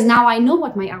spending, because now I know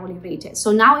what my hourly rate is.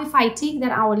 So now if I take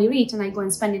that hourly rate and I go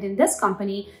and spend it in this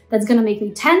company, that's going to make me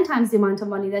 10 times the amount of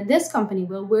money that this company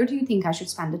will. Where do you think I should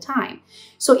spend the time?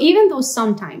 So even though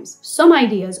sometimes some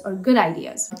ideas are good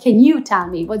ideas, can you tell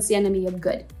me what's the enemy of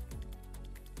good?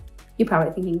 You're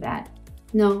probably thinking bad.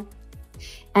 No.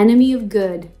 Enemy of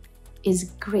good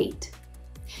is great.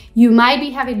 You might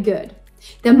have it good.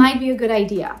 There might be a good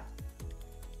idea,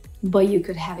 but you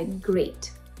could have it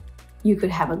great. You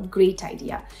could have a great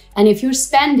idea. And if you're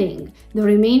spending the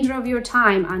remainder of your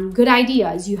time on good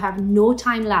ideas, you have no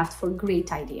time left for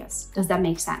great ideas. Does that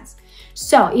make sense?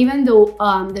 So even though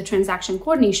the transaction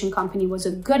coordination company was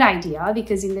a good idea,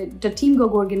 because in the Team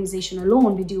Gogo organization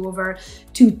alone, we do over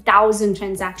 2,000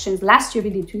 transactions. Last year, we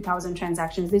did 2,000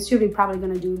 transactions. This year, we're probably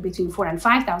going to do between 4,000 and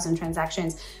 5,000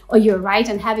 transactions a year, right?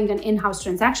 And having an in-house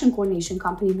transaction coordination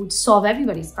company would solve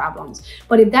everybody's problems.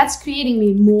 But if that's creating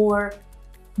me more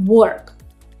work,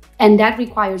 and that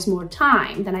requires more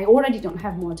time, then I already don't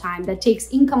have more time. That takes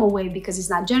income away because it's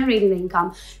not generating the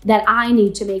income that I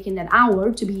need to make in that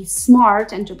hour to be smart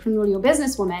entrepreneurial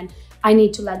businesswoman. I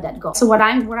need to let that go. So where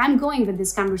I'm going with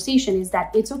this conversation is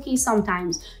that it's okay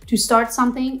sometimes to start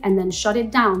something and then shut it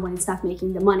down when it's not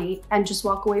making the money and just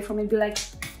walk away from it and be like,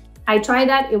 I tried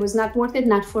that, it was not worth it,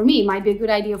 not for me. It might be a good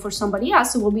idea for somebody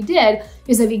else. So what we did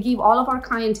is that we gave all of our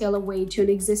clientele away to an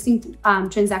existing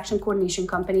transaction coordination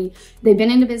company. They've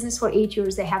been in the business for 8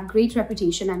 years. They have great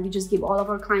reputation, and we just give all of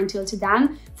our clientele to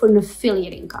them for an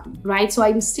affiliate income, right? So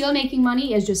I'm still making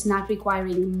money. It's just not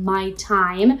requiring my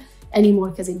time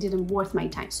anymore because it didn't worth my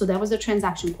time. So that was a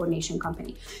transaction coordination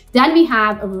company. Then we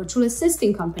have a virtual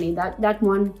assisting company. That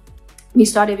one we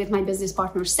started with my business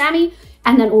partner, Sammy.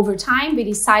 And then over time, we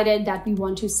decided that we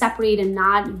want to separate and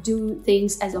not do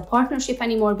things as a partnership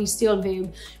anymore. We still very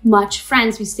much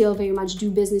friends. We still very much do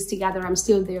business together. I'm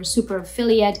still their super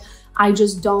affiliate. I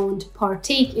just don't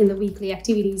partake in the weekly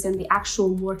activities and the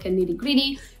actual work and nitty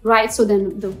gritty, right? So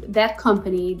then that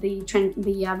company, the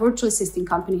virtual assisting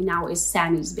company now is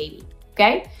Sammy's baby,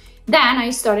 okay? Then I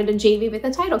started a JV with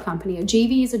a title company. A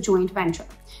JV is a joint venture.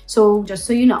 So just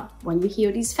so you know, when you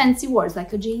hear these fancy words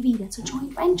like a JV, that's a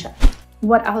joint venture.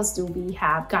 What else do we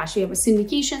have? Gosh, we have a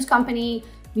syndications company.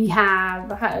 We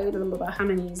have, how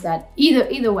many is that?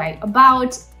 Either way,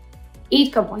 about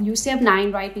 8 companies. You used to have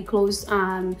 9, right? We closed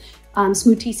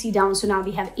Smooth TC down, so now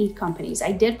we have 8 companies.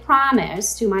 I did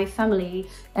promise to my family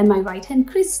and my right hand,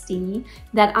 Christy,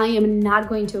 that I am not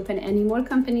going to open any more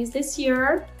companies this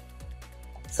year.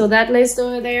 So that list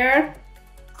over there,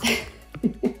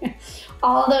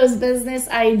 all those business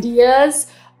ideas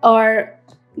are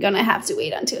gonna have to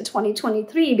wait until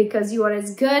 2023 because you are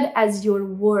as good as your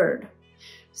word.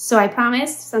 So I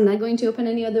promised, so I'm not going to open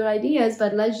any other ideas,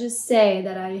 but let's just say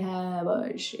that I have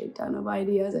a shit ton of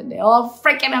ideas and they're all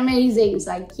freaking amazing.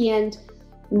 So I can't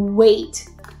wait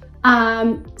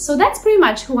So that's pretty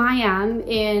much who I am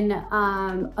in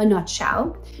a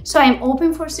nutshell. So I'm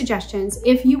open for suggestions.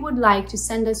 If you would like to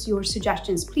send us your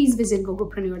suggestions, please visit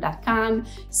gogopreneur.com.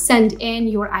 Send in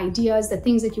your ideas, the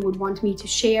things that you would want me to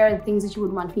share, the things that you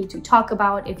would want me to talk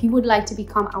about. If you would like to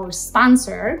become our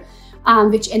sponsor,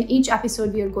 which in each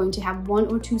episode we are going to have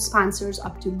 1 or 2 sponsors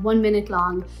up to 1 minute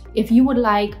long. If you would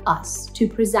like us to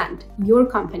present your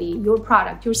company, your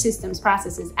product, your systems,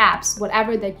 processes, apps,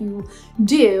 whatever that you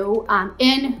do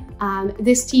in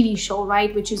this TV show,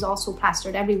 right, which is also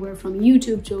plastered everywhere from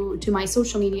YouTube to my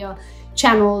social media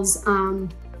channels,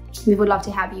 we would love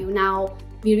to have you. Now,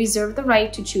 we reserve the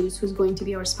right to choose who's going to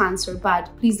be our sponsor,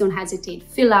 but please don't hesitate,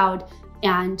 fill out,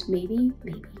 and maybe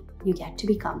you get to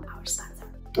become our sponsor.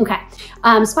 Okay,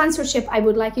 sponsorship, I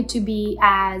would like it to be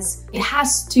it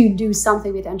has to do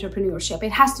something with entrepreneurship.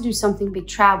 It has to do something with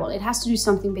travel. It has to do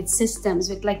something with systems,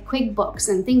 with like QuickBooks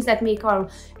and things that make our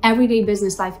everyday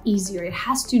business life easier. It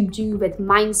has to do with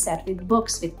mindset, with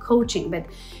books, with coaching, with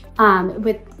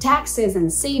taxes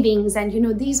and savings and, you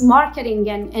know, these marketing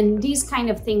and these kind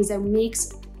of things that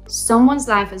makes someone's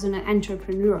life as an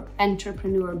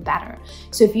entrepreneur better.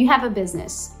 So if you have a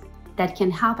business that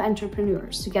can help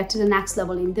entrepreneurs to get to the next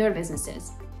level in their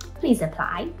businesses, please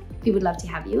apply. We would love to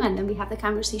have you, and then we have the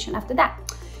conversation after that.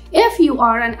 If you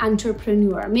are an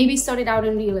entrepreneur, maybe started out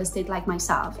in real estate like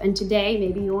myself, and today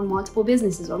maybe you own multiple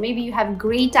businesses, or maybe you have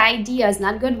great ideas,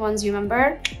 not good ones, you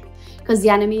remember? Because the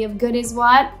enemy of good is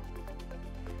what?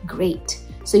 Great.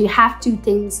 So you have to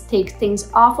take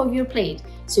things off of your plate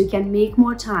so you can make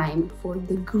more time for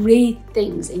the great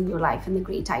things in your life and the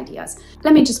great ideas.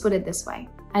 Let me just put it this way.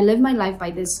 I live my life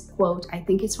by this quote. I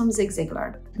think it's from Zig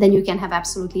Ziglar. Then you can have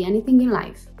absolutely anything in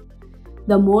life.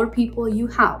 The more people you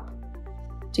help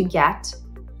to get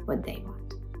what they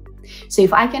want. So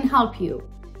if I can help you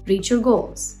reach your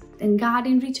goals, then God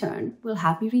in return will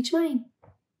help you reach mine.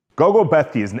 Gogo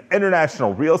Bethke is an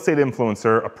international real estate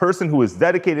influencer, a person who is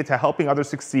dedicated to helping others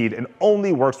succeed and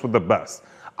only works with the best.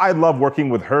 I love working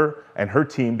with her and her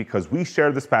team because we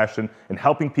share this passion in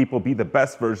helping people be the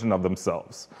best version of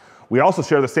themselves. We also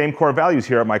share the same core values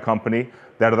here at my company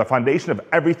that are the foundation of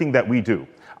everything that we do.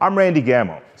 I'm Randy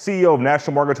Gammo, CEO of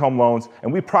National Morgage Home Loans,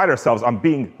 and we pride ourselves on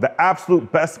being the absolute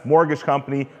best mortgage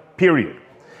company, period.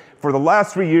 For the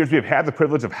last 3 years, we have had the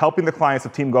privilege of helping the clients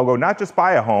of Team Gogo not just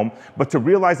buy a home, but to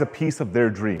realize a piece of their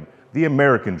dream, the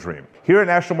American dream. Here at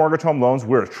National Morgage Home Loans,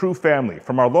 we're a true family,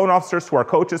 from our loan officers to our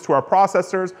coaches to our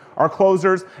processors, our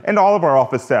closers, and all of our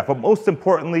office staff, but most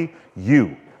importantly,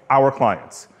 you, our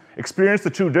clients. Experience the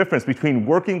true difference between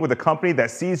working with a company that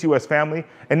sees you as family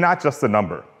and not just a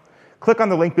number. Click on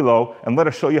the link below and let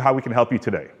us show you how we can help you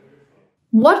today.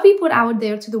 What we put out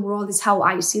there to the world is how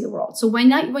I see the world. So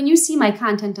when you see my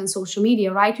content on social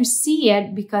media, right, you see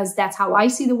it because that's how I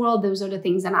see the world. Those are the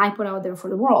things that I put out there for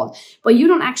the world. But you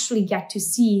don't actually get to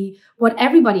see what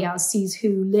everybody else sees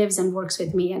who lives and works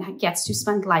with me and gets to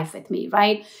spend life with me,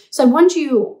 right? So I want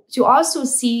you to also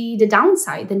see the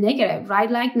downside, the negative,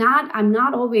 right? Like I'm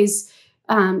not always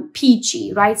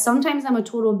peachy, right? Sometimes I'm a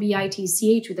total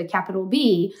bitch with a capital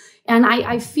B. And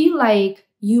I feel like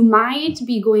you might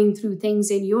be going through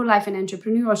things in your life and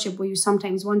entrepreneurship where you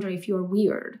sometimes wonder if you're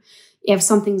weird, if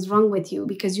something's wrong with you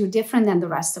because you're different than the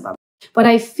rest of us. But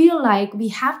I feel like we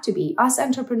have to be, us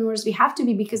entrepreneurs, we have to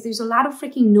be, because there's a lot of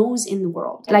freaking no's in the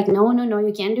world. Like, no,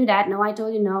 you can't do that. No, I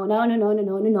told you no,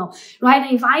 no. Right?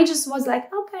 And if I just was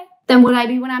like, okay, then would I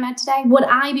be where I'm at today? Would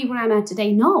I be where I'm at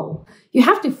today? No. You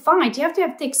have to fight. You have to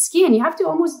have thick skin. You have to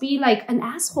almost be like an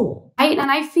asshole, right?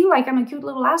 And I feel like I'm a cute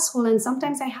little asshole, and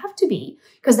sometimes I have to be,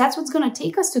 because that's what's going to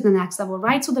take us to the next level,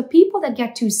 right? So the people that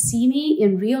get to see me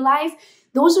in real life,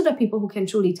 those are the people who can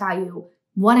truly tell you,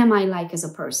 what am I like as a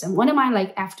person? What am I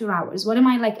like after hours? What am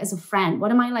I like as a friend?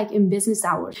 What am I like in business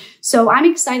hours? So I'm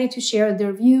excited to share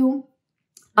their view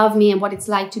of me and what it's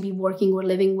like to be working or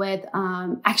living with.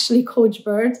 Actually, Coach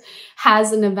Bird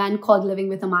has an event called Living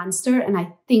with a Monster, and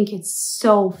I think it's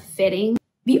so fitting.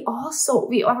 We have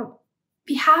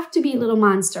to be little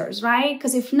monsters, right?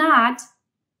 Because if not,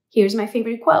 here's my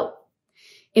favorite quote.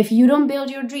 If you don't build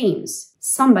your dreams,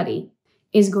 somebody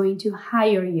is going to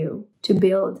hire you to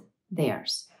build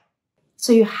theirs.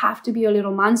 So you have to be a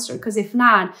little monster, because if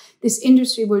not, this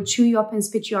industry will chew you up and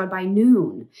spit you out by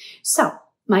noon. So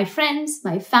my friends,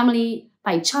 my family,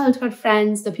 my childhood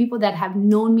friends, the people that have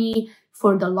known me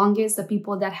for the longest, the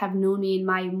people that have known me in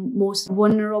my most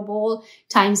vulnerable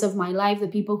times of my life, the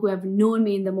people who have known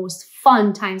me in the most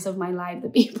fun times of my life, the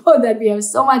people that we have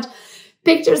so much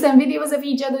pictures and videos of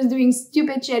each other doing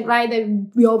stupid shit, right?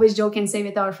 That we always joke and say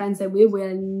with our friends that we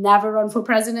will never run for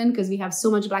president because we have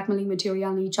so much blackmailing material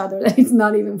on each other that it's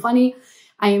not even funny.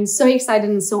 I am so excited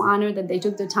and so honored that they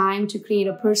took the time to create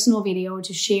a personal video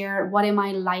to share what am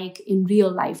I like in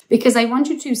real life. Because I want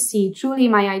you to see, truly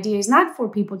my idea is not for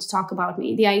people to talk about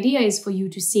me. The idea is for you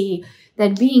to see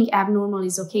that being abnormal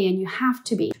is okay, and you have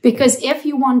to be. Because if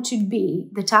you want to be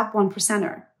the top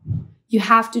 1%er, you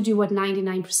have to do what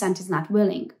 99% is not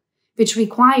willing, which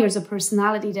requires a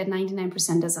personality that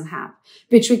 99% doesn't have,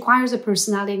 which requires a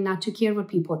personality not to care what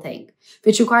people think,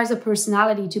 which requires a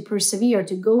personality to persevere,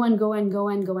 to go and go and go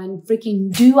and go and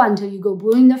freaking do until you go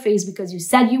blue in the face because you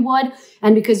said you would,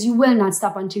 and because you will not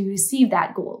stop until you receive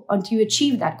that goal, until you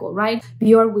achieve that goal, right?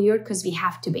 We are weird because we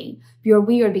have to be. We are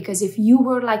weird because if you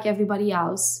were like everybody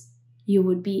else, you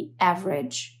would be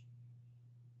average.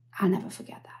 I'll never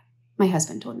forget that. My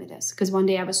husband told me this because one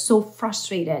day I was so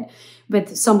frustrated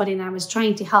with somebody and I was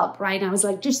trying to help, right? And I was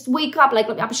like, just wake up. Like,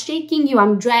 I'm shaking you.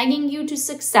 I'm dragging you to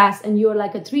success. And you're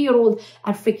like a 3-year-old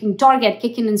at freaking Target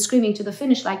kicking and screaming to the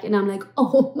finish line. And I'm like,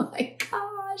 oh my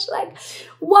gosh, like,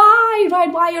 why,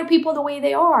 right? Why are people the way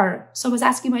they are? So I was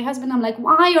asking my husband, I'm like,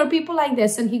 why are people like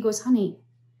this? And he goes, honey,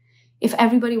 if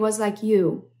everybody was like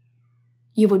you,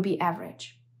 you would be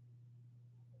average.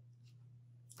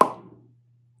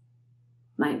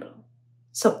 Mind blown.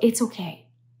 So it's okay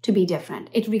to be different.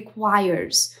 It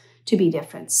requires to be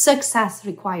different. Success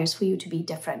requires for you to be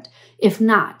different. If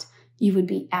not, you would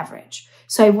be average.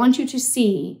 So I want you to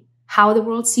see how the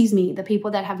world sees me, the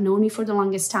people that have known me for the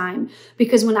longest time.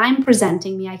 Because when I'm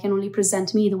presenting me, I can only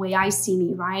present me the way I see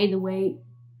me, right? The way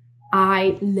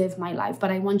I live my life.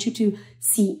 But I want you to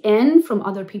see in from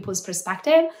other people's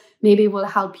perspective. Maybe it will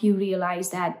help you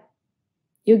realize that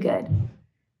you're good.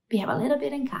 We have a little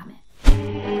bit in common.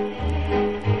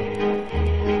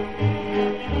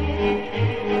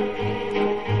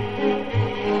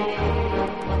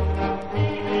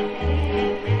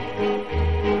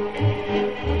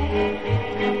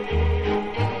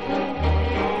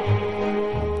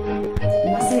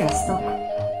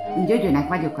 Gyögyőnek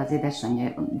vagyok, az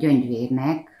édesanyja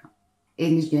Gyöngyvérnek.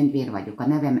 Én is Gyöngyvér vagyok, a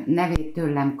nevét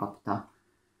tőlem kapta.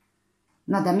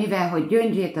 Na de mivel, hogy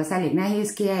Gyöngyvért az elég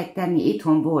nehéz kiejteni,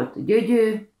 itthon volt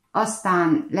Gyögyő,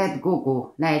 aztán lett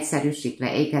Gogo,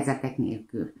 leegyszerűsítve ékezetek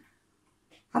nélkül.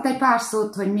 Hát egy pár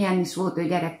szót, hogy milyen is volt ő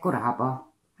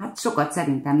gyerekkorában. Hát sokat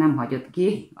szerintem nem hagyott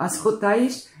ki azóta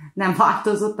is, nem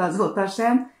változott azóta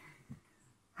sem.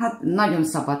 Hát nagyon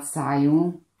szabad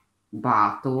szájú,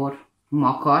 bátor,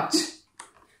 makacs.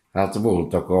 Hát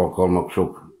voltak alkalmak,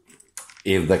 sok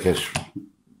érdekes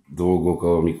dolgok,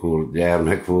 amikor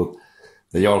gyermek volt.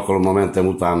 Egy alkalommal mentem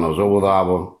utána az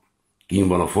óvodába, kint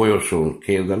van a folyosón,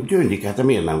 kérdem, Gyöngyike, te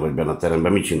miért nem vagy benne a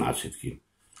teremben, mit csinálsz itt kint?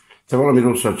 Te valami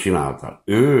rosszat csináltál.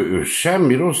 Ő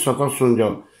semmi rosszat, azt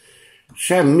mondja,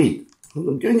 semmit.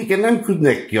 Gyöngyike, nem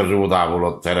küldnek ki az óvodából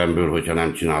a teremből, hogyha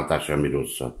nem csináltál semmi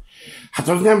rosszat. Hát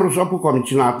az nem rossz, apuka, amit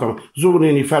csináltam.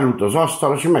 Zónéni felült az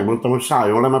asztalra, és én megmondtam, hogy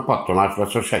szálljon le, mert pattanás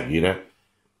lesz a seggire.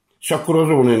 És akkor az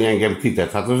Zónéni engem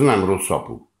kitett, hát az nem rossz,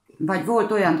 apu. Vagy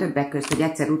volt olyan többek közt, hogy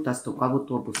egyszer utaztunk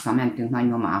autóbusszal, mentünk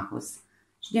nagymamához.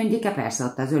 És Gyöngyike persze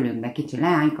ott az ölünkbe kicsi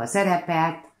leányka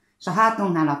szerepelt, és a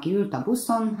hátunknál, aki ült a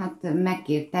buszon, hát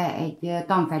megkérte egy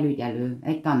tanfelügyelő,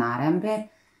 egy tanárember,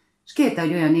 és kérte,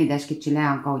 hogy olyan édes kicsi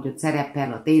leányka, hogy ott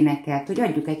szerepel, ott énekelt, hogy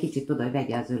adjuk egy kicsit oda, hogy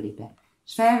vegye az ölibe.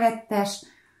 És felvettes,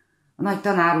 a nagy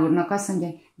tanár úrnak azt mondja,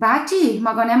 bácsi,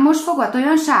 maga nem most fogad,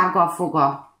 olyan sárga a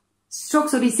foga.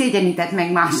 Sokszor is szégyenített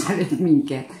meg más előtt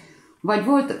minket. Vagy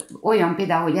volt olyan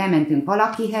például, hogy elmentünk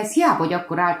valakihez, hiába, hogy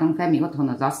akkor álltunk fel mi otthon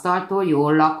az asztaltól,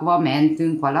 jól lakva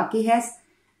mentünk valakihez,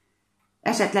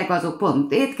 esetleg azok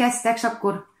pont étkeztek, és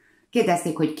akkor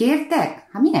kérdezték, hogy kértek?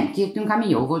 Hát mi nem kértünk, hát mi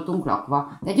jól voltunk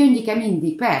lakva. De Gyöngyike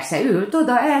mindig, persze, ült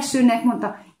oda, elsőnek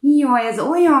mondta, jaj, ez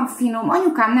olyan finom,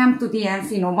 anyukám nem tud ilyen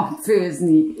finomat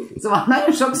főzni. Szóval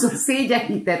nagyon sokszor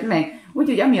szégyenített meg.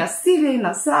 Úgyhogy ami a szívén,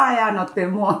 a száján, ott ő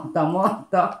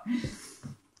mondta.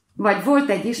 Vagy volt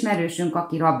egy ismerősünk,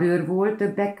 aki rabőr volt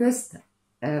többek közt,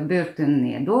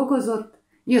 börtönnél dolgozott,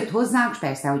 jött hozzánk, és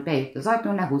persze, hogy bejött az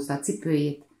ajtón, lehúzta a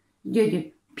cipőjét.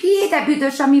 Gyögyő, piéde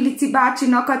büdös a Milici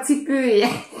bácsinak a cipője,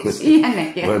 és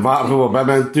ilyeneket. Vagy bárhova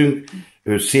bementünk,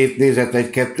 ő szétnézett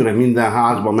egy-kettőre, minden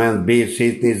házba ment, bér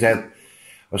szétnézett,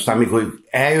 aztán mikor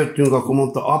eljöttünk, akkor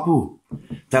mondta, apu,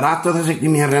 te láttad, ezek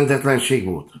milyen rendetlenség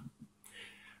volt?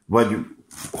 Vagy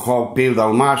ha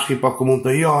például másképp, akkor mondta,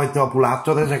 jaj, te apu,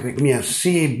 láttad, ezeknek milyen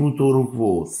szép bútoruk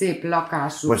volt. Szép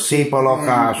lakásuk. Vagy szép a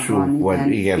lakásuk,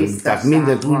 vagy igen, tehát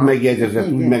mindent úgy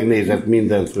megjegyezett, úgy megnézett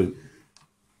mindent, hogy...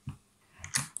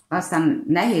 Aztán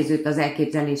nehéz őt az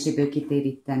elképzeléséből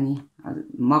kitéríteni. A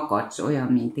makacs olyan,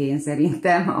 mint én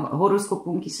szerintem. A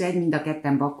horoszkópunk is egy, mind a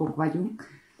ketten bakok vagyunk.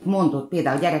 mondott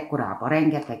például gyerekkorában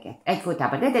rengeteget,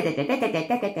 egyfolytában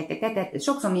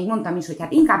sokszor még mondtam is, hogy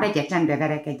hát inkább egyet csendbe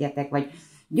verekedjetek, vagy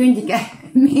Gyöngyike,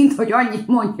 mint hogy annyit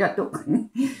mondjatok.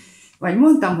 Vagy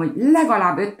mondtam, hogy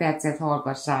legalább 5 percet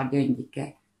hallgassál,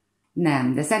 Gyöngyike.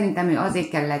 Nem, de szerintem ő azért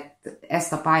kellett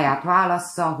ezt a pályát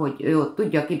válassza, hogy ő ott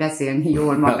tudja kibeszélni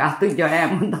jól magát, tudja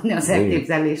elmondani az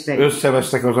elképzeléseit.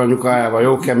 Összevesztek az anyukájával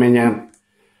jó keményen,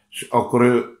 és akkor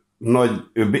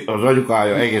az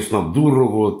anyukája egész nap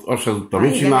durrogott, azt sem tudta,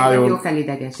 mit csináljon. Jó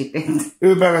felidegesített.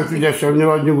 Ő bement ügyesen,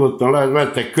 nyugodtan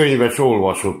vett egy könyvet, és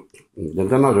olvasott.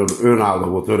 De nagyon önálló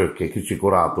volt örökké, kicsi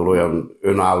korától olyan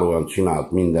önállóan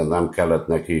csinált mindent, nem kellett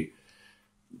neki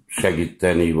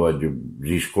segíteni, vagy az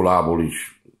iskolából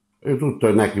is. Ő tudta,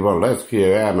 hogy neki van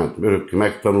leszkéje, elment örökké,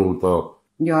 megtanulta.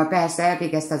 Ja, persze,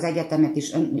 elvégezte az egyetemet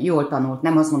is, jól tanult.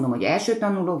 Nem azt mondom, hogy első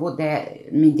tanuló volt, de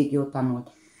mindig jól tanult.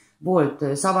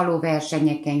 Volt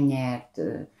szavalóversenyeken nyert,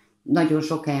 nagyon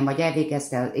sok helyen, vagy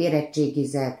elvégezte az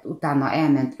érettségizet, utána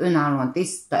elment önállóan,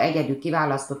 tiszta, egyedül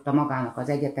kiválasztotta magának az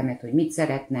egyetemet, hogy mit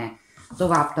szeretne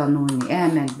tovább tanulni,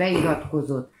 elment,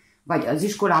 beiratkozott, vagy az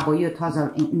iskolából jött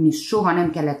haza, mi soha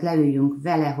nem kellett leüljünk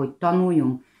vele, hogy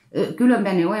tanuljunk.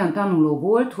 Különben ő olyan tanuló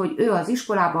volt, hogy ő az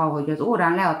iskolában, hogy az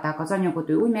órán leadták az anyagot,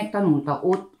 ő úgy megtanulta,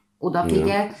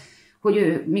 odafigyelt, hogy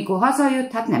ő mikor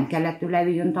hazajött, hát nem kellett tőle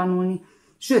leüljön tanulni.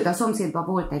 Sőt, a szomszédban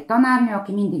volt egy tanárnő,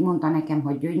 aki mindig mondta nekem,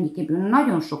 hogy Gyöngyikéből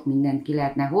nagyon sok mindent ki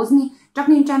lehetne hozni, csak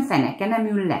nincsen feneke, nem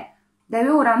ül le. De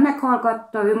ő órán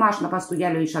meghallgatta, ő másnap azt úgy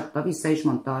elő is adta, vissza is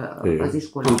mondta az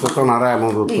iskolában. Mint a tanár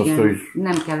elmondott, igen, azt is.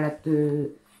 Nem kellett,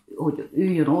 hogy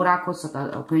üljön órákhoz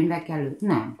a könyvek előtt,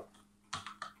 nem.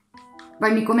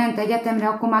 Vagy mikor ment egyetemre,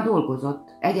 akkor már dolgozott.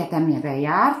 Egyetemre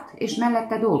járt, és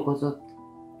mellette dolgozott.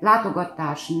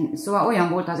 Látogatás, szóval olyan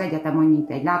volt az egyetem, hogy mint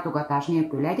egy látogatás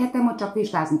nélkül egyetem, hogy csak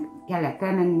vizsgázni kellett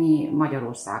elmenni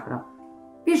Magyarországra.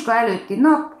 Vizsga előtti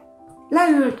nap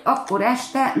leült, akkor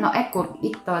este, na ekkor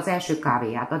itta az első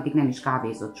kávéját, addig nem is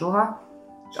kávézott soha,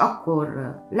 és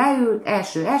akkor leült,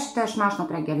 első este, és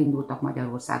másnap reggel indultak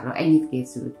Magyarországra. Ennyit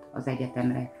készült az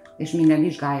egyetemre, és minden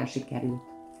vizsgája sikerült.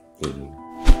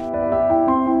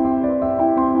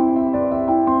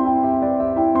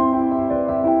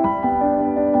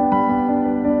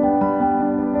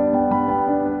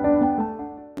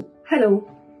 Hello,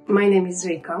 my name is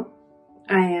Rika.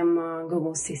 I am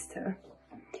Gogo's sister.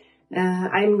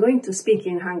 I'm going to speak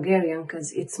in Hungarian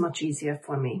because it's much easier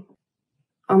for me.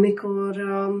 Amikor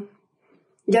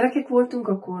gyerekek voltunk,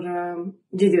 akkor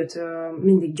Gyögyöt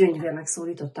mindig Gyöngyvérnek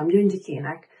szólítottam,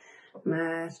 Gyöngyikének,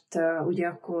 mert ugye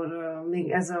akkor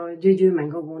még ez a Gyögyő meg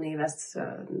Gogó név ez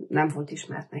nem volt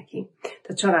ismert neki.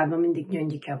 Tehát családban mindig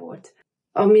Gyöngyike volt.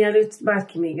 Ami előtt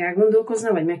bárki még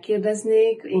elgondolkozna, vagy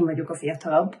megkérdeznék, én vagyok a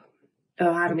fiatalabb,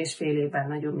 3,5 évvel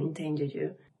nagyobb, mint én,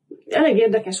 Gyögyő. Elég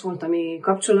érdekes volt a mi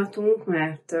kapcsolatunk,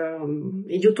 mert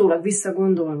így utólag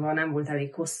visszagondolva nem volt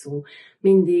elég hosszú.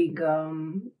 Mindig,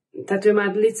 tehát ő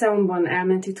már liceumban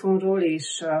elment itthonról,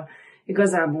 és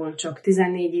igazából csak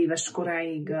 14 éves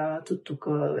koráig tudtuk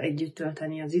együtt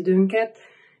tölteni az időnket,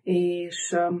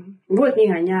 és volt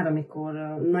néhány nyár, amikor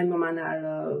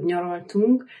nagymamánál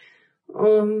nyaraltunk.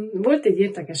 Volt egy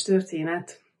érdekes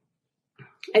történet.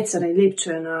 Egyszer egy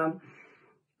lépcsőn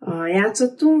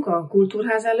játszottunk a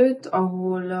kultúrház előtt,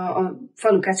 ahol a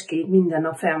falukecskék minden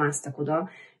nap felmásztak oda,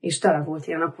 és tele volt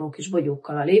ilyen apró kis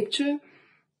bogyókkal a lépcső,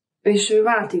 és ő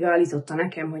váltig állította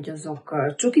nekem, hogy azok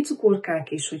csoki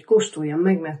cukorkák, és hogy kóstoljam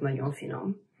meg, mert nagyon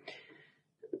finom.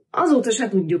 Azóta se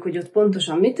tudjuk, hogy ott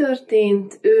pontosan mi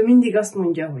történt, ő mindig azt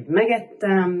mondja, hogy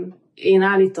megettem, én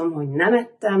állítom, hogy nem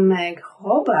ettem meg,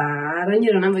 habár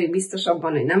annyira nem vagyok biztos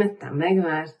abban, hogy nem ettem meg,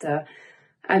 mert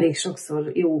elég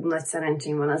sokszor jó, nagy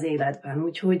szerencsém van az életben,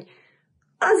 úgyhogy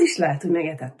az is lehet, hogy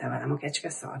megetette velem a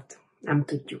kecskeszart. Nem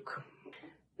tudjuk.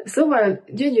 Szóval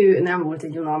Gyögyő nem volt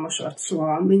egy unalmas arc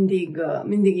soha,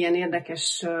 mindig ilyen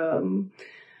érdekes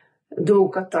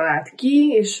dolgokat talált ki,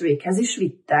 és véghez is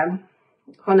vitte.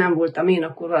 Ha nem voltam én,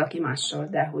 akkor valaki mással,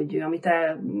 de hogy amit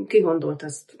kigondolt,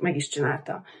 azt meg is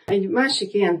csinálta. Egy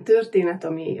másik ilyen történet,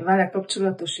 ami vele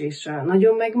kapcsolatos és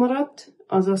nagyon megmaradt,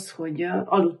 az az, hogy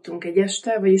aludtunk egy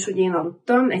este, vagyis hogy én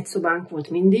aludtam, egy szobánk volt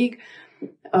mindig.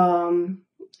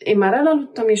 Én már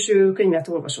elaludtam, és ő könyvet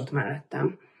olvasott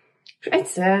mellettem. És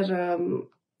egyszer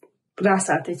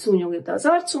rászállt egy szúnyog az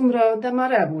arcomra, de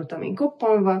már el voltam én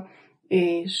koppanva,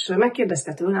 és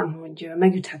megkérdezte tőlem, hogy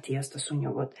megütheti ezt a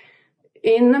szúnyogot.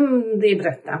 Én nem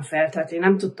ébredtem fel, tehát én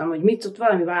nem tudtam, hogy mit tud,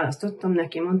 valami választottam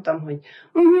neki, mondtam, hogy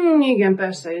igen,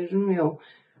 persze, jó.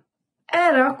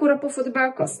 Erre akkor a pofot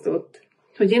beakasztott,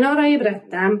 hogy én arra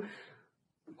ébredtem,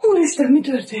 úristen, mi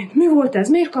történt? Mi volt ez?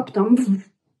 Miért kaptam?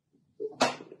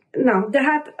 Na, de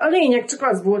hát a lényeg csak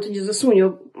az volt, hogy ez a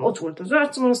szúnyog ott volt az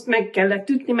arcon, azt meg kellett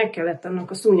ütni, meg kellett annak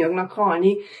a szúnyognak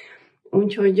halni.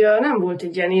 Úgyhogy nem volt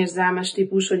egy ilyen érzelmes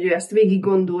típus, hogy ő ezt végig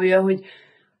gondolja, hogy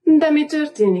de mi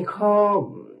történik, ha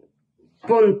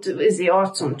pont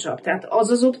arcon csap. Tehát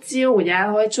az opció, hogy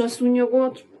elhajtsa a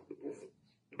szúnyogot,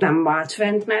 nem vált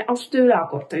fent, mert azt ő le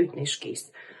akarta ütni, és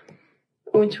kész.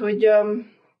 Úgyhogy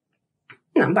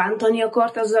nem bántani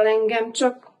akart azzal engem,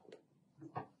 csak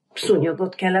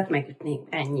szúnyogot kellett megütni,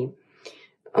 ennyi.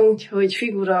 Úgyhogy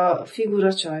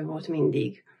figura csaj volt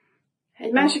mindig.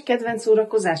 Egy másik kedvenc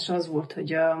szórakozása az volt,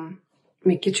 hogy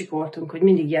még kicsik voltunk, hogy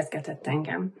mindig ijesztgetett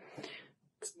engem.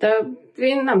 De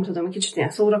én nem tudom, kicsit ilyen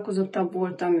szórakozottabb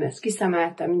voltam, ő ezt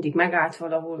kiszemelte, mindig megállt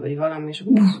valahol, vagy valami, és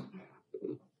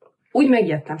úgy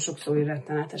megijedtem sokszor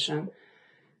rettenetesen.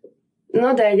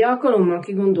 Na, de egy alkalommal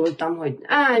kigondoltam, hogy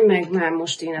állj meg, mert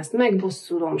most én ezt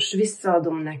megbosszulom, és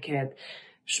visszaadom neked,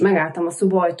 és megálltam a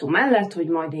szobajtó mellett, hogy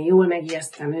majd én jól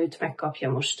megijesztem őt,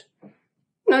 megkapja most.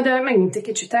 Na, de megint egy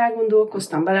kicsit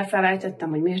elgondolkoztam, belefelejtettem,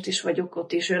 hogy miért is vagyok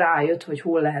ott, és ő rájött, hogy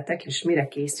hol lehetek, és mire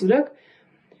készülök.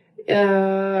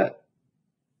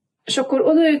 És akkor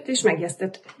odajött, és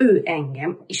megijesztett ő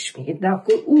engem ismét, de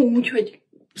akkor úgy, hogy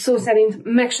szó szerint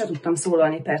meg se tudtam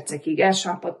szólalni percekig,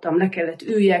 elsápadtam, le kellett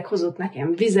üljek, hozott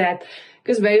nekem vizet,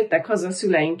 közben jöttek haza a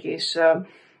szüleink, és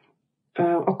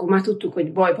akkor már tudtuk,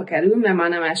 hogy bajba kerül, mert már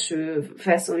nem első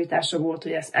felszólítása volt,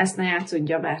 hogy ezt ne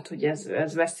játszodja, mert hogy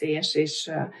ez veszélyes,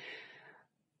 és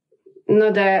na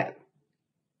de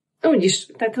úgyis,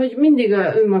 tehát hogy mindig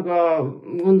önmaga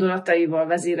gondolataival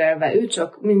vezérelve, ő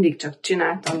mindig csak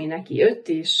csinálta, ami neki jött,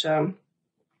 és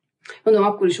mondom,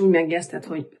 akkor is úgy megijesztett,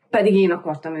 hogy pedig én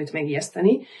akartam őt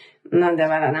megijeszteni, na de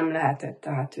vele nem lehetett,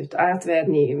 tehát őt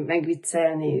átverni,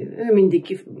 megviccelni, ő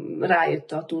mindig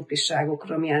rájött a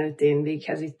turpisságokra, mielőtt én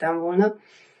véghez vittem volna.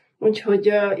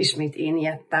 Úgyhogy ismét én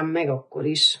ijedtem meg akkor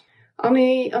is.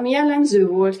 Ami jellemző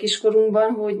volt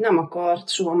kiskorunkban, hogy nem akart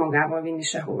soha magával vinni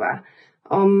sehová.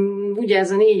 Ugye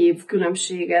ez a 4 év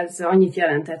különbség, ez annyit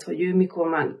jelentett, hogy ő mikor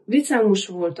már liceumos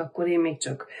volt, akkor én még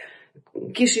csak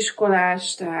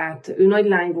kisiskolás, tehát ő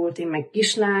nagylány volt, én meg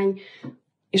kislány,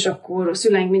 és akkor a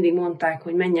szüleink mindig mondták,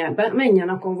 hogy menjen,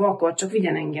 akkor akar, csak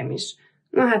vigyen engem is.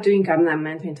 Na hát ő inkább nem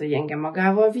ment, mint hogy engem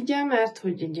magával vigye, mert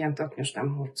hogy egy ilyen taknyos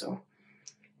nem hurcol.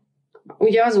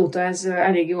 Ugye azóta ez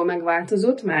elég jól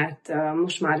megváltozott, mert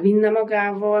most már vinne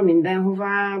magával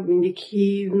mindenhová, mindig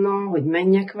hívna, hogy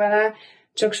menjek vele,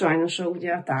 csak sajnos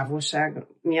ugye a távolság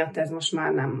miatt ez most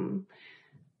már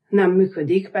nem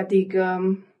működik, pedig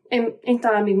én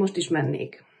talán még most is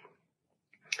mennék.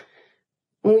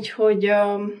 Úgyhogy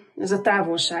ez a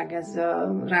távolság ez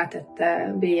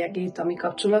rátette bélyegét a mi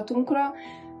kapcsolatunkra,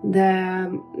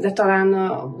 de talán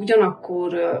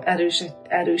ugyanakkor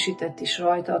erősített is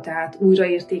rajta, tehát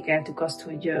újraértékeltük azt,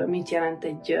 hogy mit jelent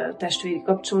egy testvéri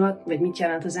kapcsolat, vagy mit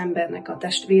jelent az embernek a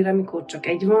testvére, mikor csak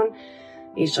egy van,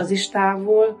 és az is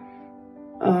távol.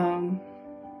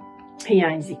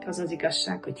 Hiányzik, az az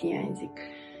igazság, hogy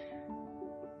hiányzik.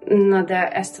 Na de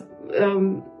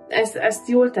ezt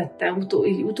jól tette,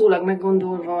 utólag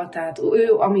meggondolva, tehát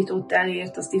ő, amit ott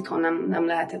elért, azt itthon nem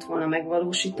lehetett volna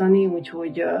megvalósítani,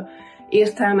 úgyhogy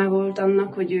értelme volt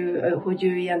annak, hogy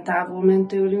ő ilyen távol ment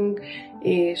tőlünk,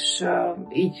 és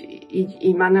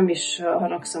így már nem is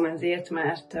haragszom ezért,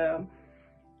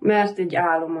 mert egy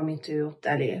álom, amit ő ott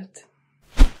elért.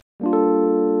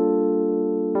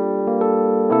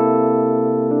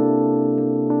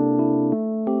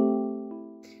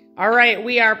 All right,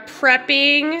 we are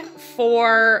prepping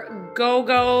for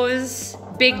Gogo's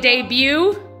big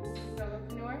debut.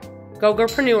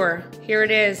 Gogopreneur. Here it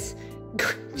is.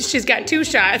 She's got 2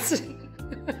 shots.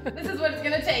 This is what it's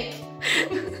gonna take.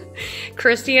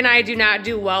 Christy and I do not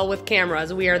do well with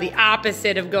cameras. We are the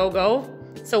opposite of Gogo.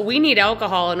 So we need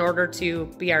alcohol in order to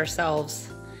be ourselves.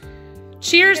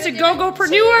 Cheers to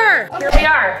Gogopreneur! Okay. Here we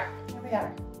are. Here we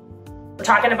are. We're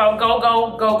talking about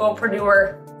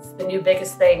Gogopreneur. It's the new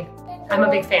biggest thing. I'm a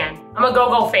big fan. I'm a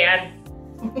Gogo fan.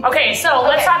 Okay, so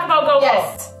let's talk about Gogo.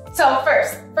 Yes. So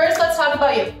first let's talk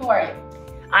about you. Who are you?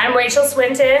 I'm Rachel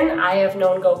Swinton. I have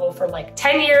known Gogo for like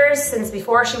 10 years, since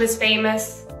before she was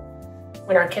famous.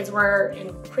 When our kids were in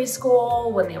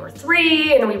preschool, when they were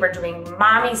 3, and we were doing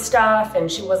mommy stuff, and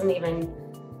she wasn't even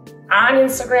on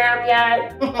Instagram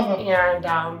yet. And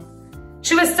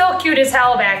she was still cute as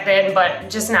hell back then, but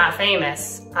just not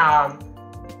famous.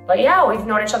 But yeah, we've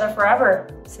known each other forever,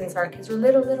 since our kids were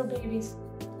little babies.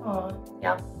 Aw.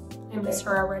 Yeah, I miss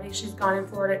her already. She's gone in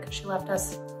Florida because she left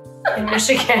us in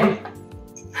Michigan.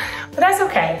 But that's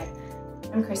okay.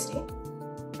 I'm Christy.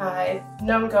 I've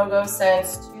known Gogo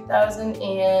since 2000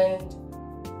 and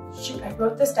shoot, I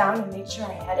wrote this down and made sure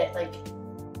I had it, like,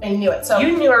 I knew it. So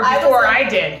You knew her before I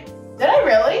did. Did I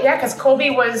really? Yeah, because Kobe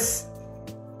was...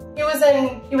 He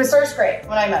was first grade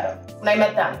when I met him, when I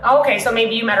met them. Okay, so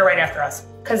maybe you met her right after us.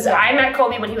 Because I met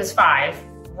Kobe when he was 5,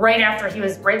 right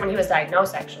when he was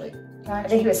diagnosed, actually. I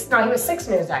think he was 6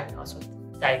 when he was diagnosed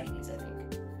with diabetes, I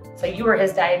think. So you were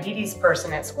his diabetes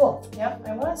person at school. Yep,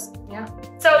 I was. Yeah.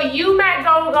 So you met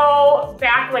Gogo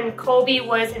back when Kobe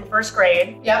was in first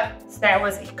grade. Yep.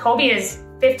 So Kobe is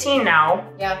 15 now.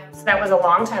 Yeah. So that was a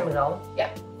long time ago.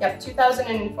 Yeah. Yep,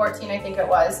 2014, I think it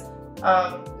was.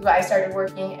 I started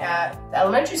working at the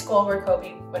elementary school where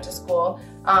Kobe went to school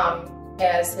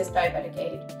as his diabetic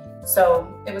aide.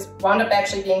 So it wound up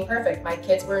actually being perfect. My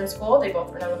kids were in school, they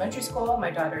both were in elementary school. My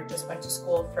daughter just went to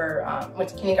school went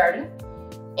to kindergarten.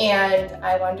 And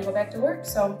I wanted to go back to work,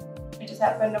 so it just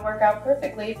happened to work out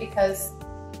perfectly because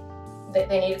they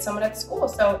needed someone at the school.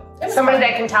 So somebody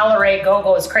that can tolerate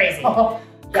Gogo is crazy.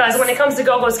 Because when it comes to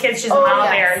Gogo's kids, she's a mama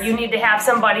bear. You need to have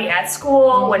somebody at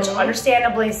school, which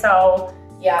understandably so.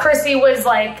 Yeah. Chrissy was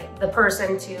like the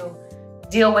person to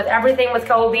deal with everything with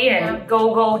Kobe, and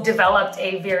Gogo developed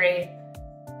a very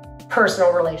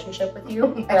personal relationship with you,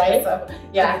 right? So,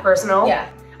 yeah. Very personal. Yeah.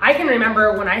 I can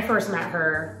remember when I first met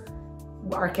her,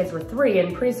 our kids were 3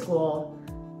 in preschool,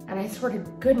 and I swear to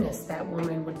goodness, that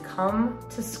woman would come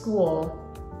to school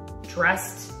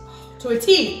dressed to a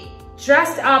T.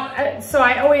 Dressed up. So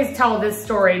I always tell this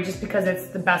story just because it's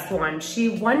the best one. She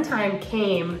one time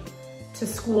came to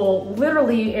school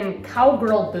literally in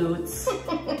cowgirl boots,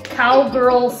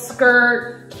 cowgirl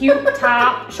skirt, cute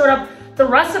top, showed up. The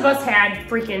rest of us had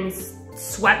freaking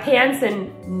sweatpants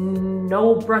and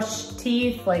no brush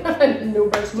teeth, like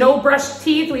no brush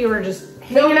teeth. We were just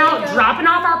hanging out, dropping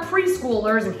off our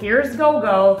preschoolers, and here's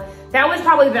Gogo. That was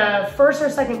probably the first or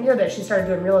second year that she started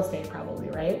doing real estate, probably,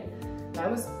 right? That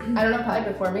was, I don't know,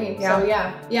 probably before me. Yeah. So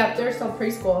yeah, they're still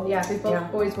preschool. Yeah, we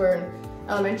both boys were in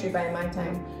elementary by my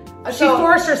time. She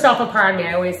forced herself upon me.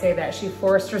 I always say that. She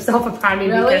forced herself upon me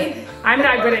because I'm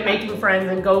not good at making friends,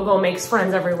 and Gogo makes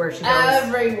friends everywhere she goes.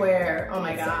 Everywhere. Oh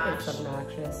my gosh. It's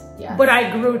obnoxious. Yeah. But I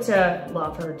grew to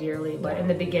love her dearly. But in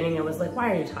the beginning, it was like,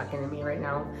 why are you talking to me right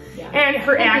now? Yeah. And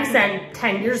her accent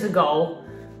 10 years ago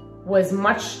was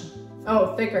much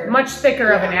thicker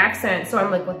of an accent. So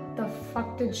I'm like, what the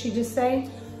fuck did she just say?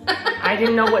 I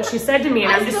didn't know what she said to me,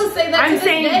 and I'm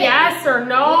saying yes or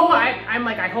no. I'm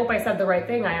like, I hope I said the right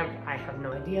thing. I have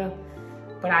no idea.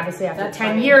 But obviously after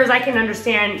 10 years, I can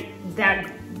understand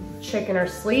that chick in her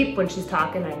sleep when she's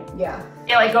talking. Yeah,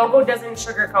 like Gogo doesn't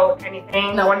sugarcoat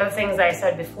anything. No. One of the things I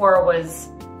said before was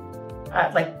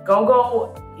like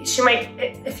Gogo, she might,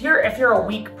 if you're a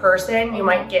weak person, you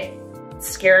might get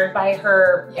scared by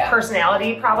her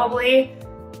personality probably.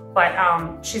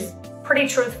 But she's pretty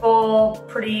truthful,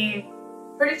 pretty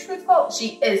truthful.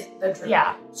 She is the truth.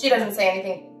 Yeah. She doesn't say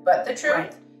anything but the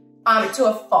truth. Right. To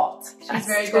a fault. She's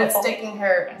very good at sticking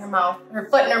her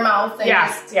foot in her mouth.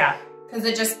 And because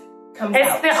it just comes out.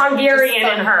 It's the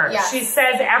Hungarian in her. Yes. She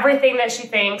says everything that she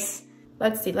thinks.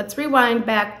 Let's see, let's rewind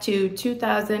back to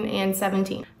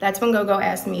 2017. That's when Gogo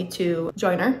asked me to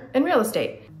join her in real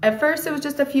estate. At first, it was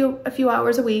just a few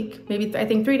hours a week, maybe I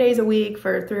think 3 days a week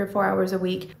for 3 or 4 hours a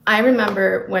week. I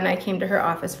remember when I came to her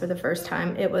office for the first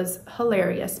time, it was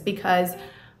hilarious because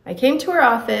I came to her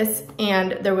office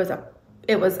and it was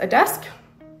a desk,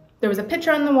 there was a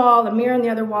picture on the wall, a mirror on the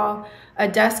other wall, a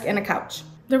desk and a couch.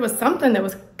 There was something that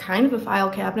was kind of a file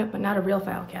cabinet, but not a real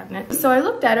file cabinet. So I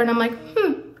looked at her and I'm like,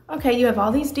 okay, you have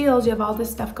all these deals, you have all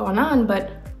this stuff going on, but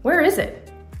where is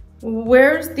it?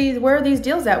 Where are these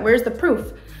deals at? Where's the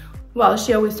proof? Well,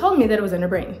 she always told me that it was in her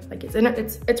brain. Like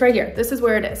it's right here. This is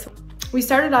where it is. We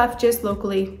started off just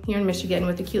locally here in Michigan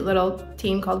with a cute little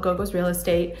team called Gogo's Real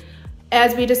Estate.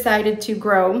 As we decided to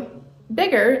grow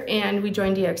bigger and we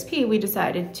joined EXP, we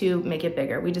decided to make it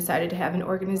bigger. We decided to have an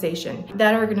organization.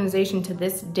 That organization to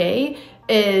this day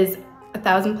is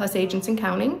 1,000+ agents and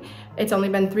counting. It's only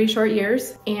been 3 short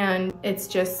years and it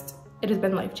has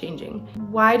been life-changing.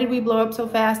 Why did we blow up so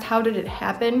fast? How did it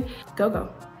happen?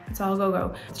 Gogo. It's all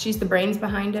Gogo. She's the brains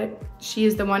behind it. She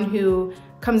is the one who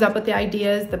comes up with the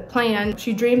ideas, the plan.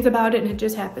 She dreams about it and it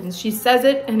just happens. She says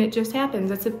it and it just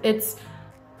happens. It's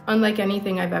unlike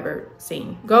anything I've ever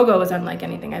seen. Gogo is unlike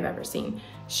anything I've ever seen.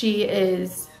 She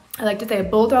is, I like to say a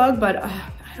bulldog, but I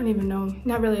don't even know,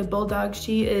 not really a bulldog.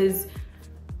 She is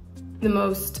the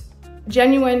most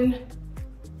genuine,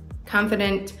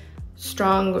 confident,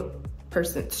 strongest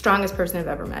person I've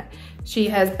ever met.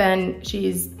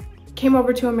 She's came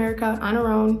over to America on her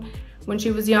own when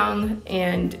she was young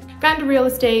and got into real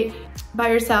estate by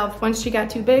herself. Once she got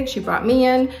too big, she brought me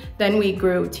in. Then we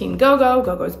grew Team Gogo,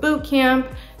 Gogo's Boot Camp.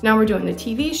 Now we're doing the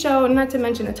TV show, not to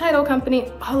mention a title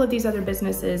company, all of these other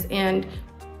businesses, and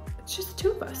it's just the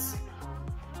two of us.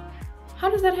 How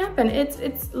does that happen?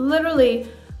 It's literally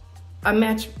a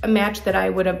match that I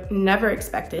would have never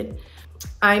expected.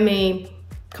 I'm a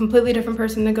completely different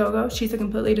person than Gogo. She's a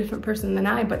completely different person than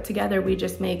I, but together we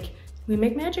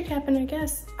make magic happen, I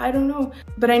guess. I don't know.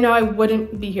 But I know I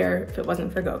wouldn't be here if it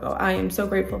wasn't for Gogo. I am so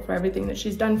grateful for everything that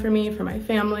she's done for me, for my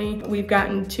family. We've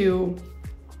gotten to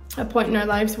a point in our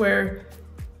lives where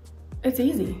it's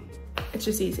easy. It's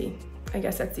just easy. I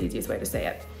guess that's the easiest way to say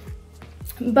it.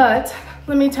 But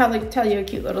let me tell you a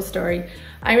cute little story.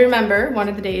 I remember one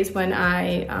of the days when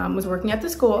I was working at the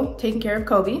school, taking care of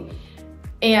Kobe.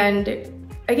 And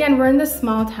again, we're in this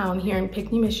small town here in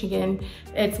Pinckney, Michigan.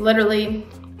 It's literally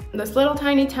this little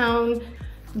tiny town.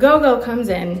 Gogo comes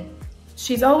in.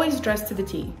 She's always dressed to the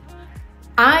T.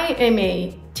 I am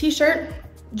a t-shirt,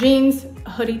 jeans,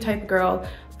 hoodie type girl.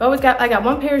 I got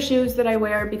one pair of shoes that I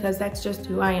wear because that's just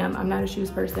who I am. I'm not a shoes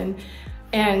person.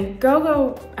 And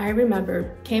Gogo, I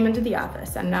remember, came into the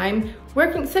office, and I'm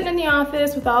sitting in the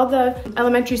office with all the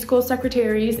elementary school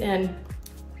secretaries, and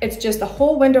it's just a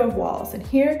whole window of walls. And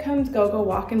here comes Gogo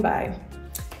walking by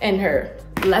in her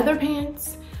leather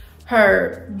pants,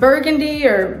 her burgundy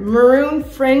or maroon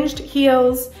fringed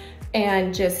heels,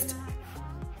 and just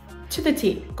to the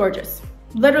T, gorgeous.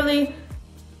 Literally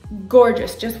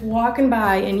gorgeous, just walking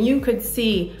by, and you could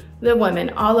see the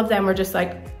women, all of them were just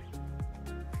like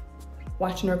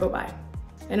watching her go by.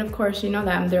 And of course, you know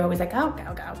them, they're always like, oh,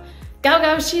 Gogo.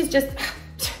 Gogo, she's just,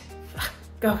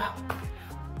 Gogo.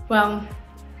 Well,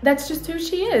 that's just who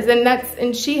she is.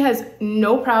 And she has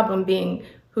no problem being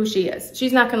who she is.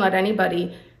 She's not gonna let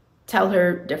anybody tell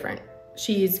her different.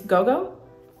 She's Gogo.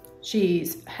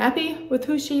 She's happy with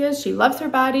who she is. She loves her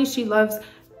body. She loves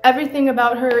everything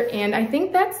about her. And I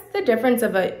think that's the difference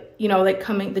of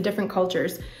the different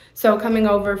cultures. So coming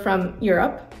over from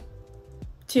Europe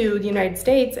to the United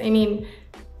States, I mean,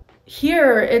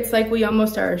 here it's like we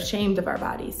almost are ashamed of our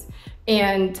bodies.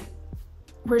 And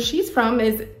where she's from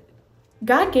is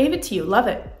God gave it to you, love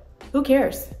it. Who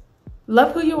cares?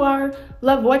 Love who you are,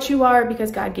 love what you are,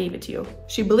 because God gave it to you.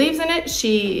 She believes in it,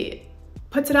 she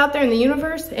puts it out there in the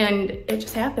universe, and it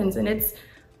just happens, and it's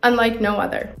unlike no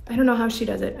other. I don't know how she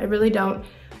does it, I really don't.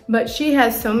 But she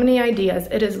has so many ideas.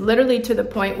 It is literally to the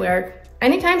point where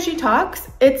anytime she talks,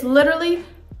 it's literally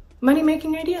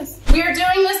money-making ideas. We are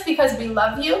doing this because we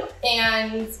love you,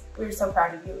 and we're so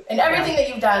proud of you and everything that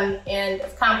you've done and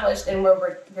accomplished, and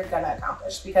what you're gonna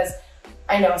accomplish, because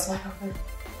I know it's not over.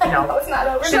 I know it's not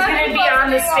over. She's gonna be on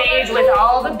the stage with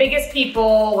all the biggest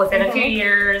people within a few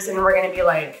years, and we're gonna be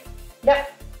like,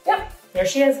 yep, there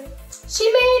she is. She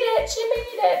made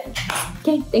it.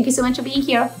 Okay, thank you so much for being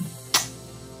here.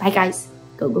 Bye guys.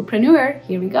 Gogopreneur,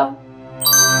 here we go.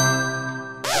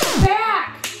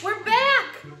 We're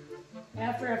back!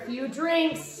 After a few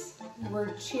drinks,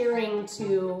 we're cheering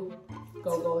to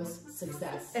Gogo's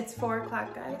success. It's 4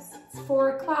 o'clock, guys. It's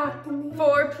 4 o'clock in the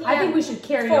 4 p.m. I think we should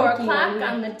karaoke. 4 o'clock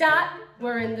on the dot.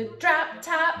 We're in the drop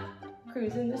top,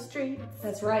 cruising the streets.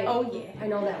 That's right. Oh yeah. I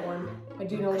know that one. I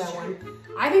do know that one.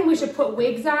 I think we should put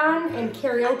wigs on and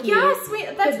karaoke. Yes,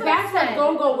 that's what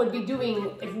Gogo would be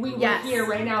doing if we were Yes. here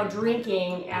right now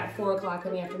drinking at 4 o'clock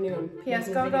in the afternoon. P.S.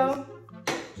 Gogo,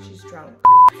 she's drunk.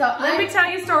 So let me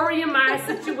tell you a story of my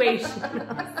situation.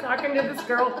 I was talking to this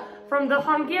girl from the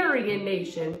Hungarian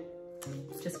nation.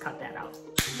 Let's just cut that out.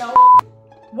 No.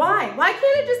 Why? Why can't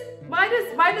it just,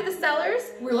 why do the sellers?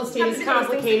 Real estate is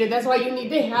complicated. That's why you need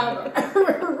to have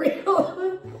a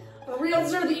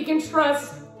realtor that you can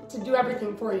trust to do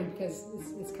everything for you, because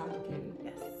it's complicated.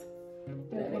 Yes.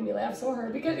 That made me laugh so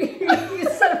hard because you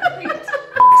said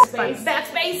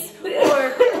backspace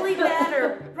or leave that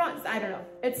or runs. I don't know.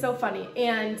 It's so funny.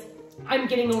 And I'm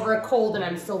getting over a cold and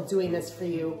I'm still doing this for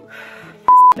you.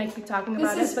 Makes me talking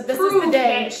about This it, but is this is the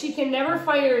day. that she can never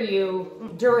fire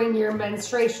you during your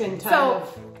menstruation time. So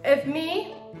if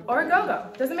me or Gogo,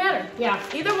 doesn't matter. Yeah.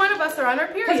 Either one of us are on our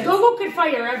period. Because Gogo could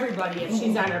fire everybody if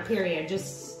she's on her period.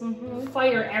 Just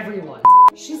fire everyone.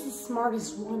 She's the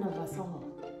smartest one of us all.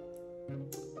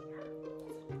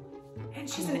 And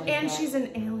she's an alien. She's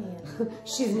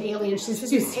an alien. She's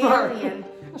too smart. Alien.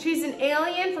 She's an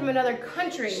alien from another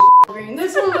country.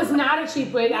 This one was not a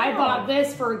cheap wig. I bought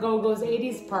this for Gogo's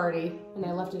 80s party, and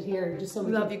I left it here just so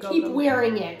we could keep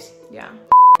wearing it. Yeah.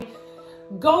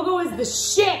 Gogo is the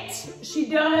shit. She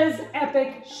does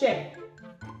epic shit.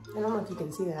 I don't know if you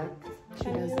can see that.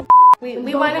 She does.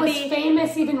 We want to be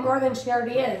famous even more than she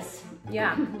already is.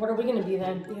 Yeah. What are we gonna be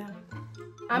then? Yeah.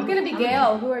 I'm gonna be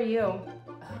Gail. Who are you?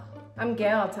 I'm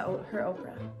Gail to her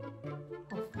Oprah.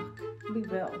 Oh fuck. We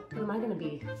will. What am I gonna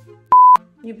be?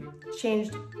 You've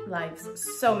changed lives,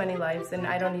 so many lives, and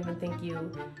I don't even think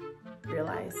you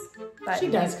realize. But She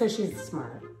does, because she's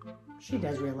smart. She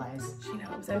does realize. She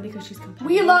knows, and because she's competitive.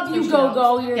 We love you, She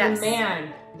Gogo. knows. You're Yes. the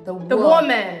man. The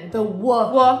woman. The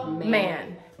woof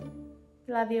man.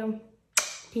 Love you.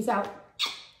 Peace out.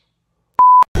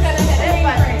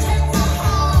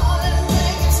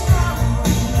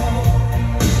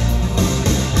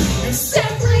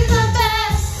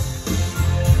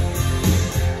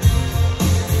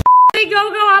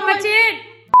 Gogo on my tit.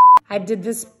 I did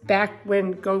this back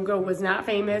when Gogo was not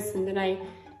famous, and then I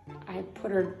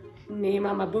put her name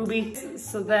on my boobie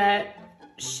so that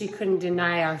she couldn't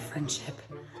deny our friendship.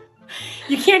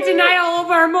 You can't deny all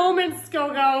of our moments,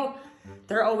 Gogo.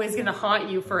 They're always gonna haunt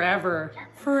you forever.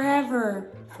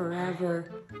 Forever.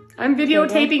 Forever. I'm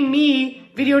videotaping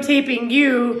me, videotaping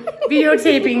you,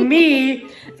 videotaping me,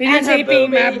 videotaping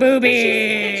my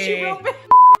boobie. She wrote me.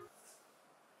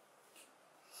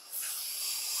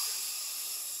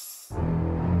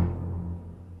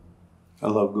 I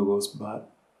love Gogo's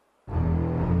butt.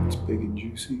 It's big and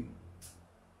juicy.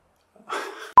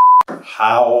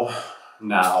 How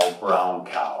now, brown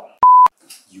cow?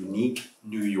 Unique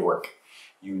New York.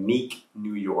 Unique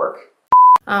New York.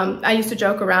 I used to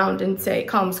joke around and say,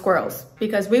 call them squirrels,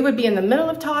 because we would be in the middle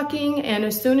of talking, and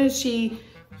as soon as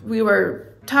we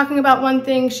were talking about one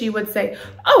thing, she would say,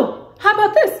 oh, how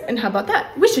about this? And how about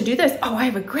that? We should do this. Oh, I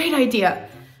have a great idea.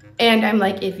 And I'm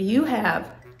like,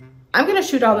 I'm gonna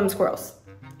shoot all them squirrels.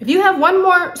 If you have one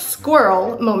more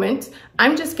squirrel moment,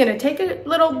 I'm just gonna take a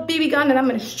little BB gun and I'm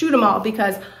gonna shoot them all,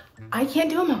 because I can't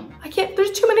do them all.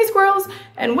 There's too many squirrels,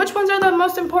 and which ones are the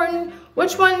most important?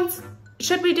 Which ones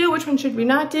should we do? Which ones should we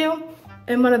not do?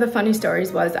 And one of the funny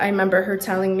stories was, I remember her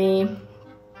telling me,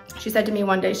 she said to me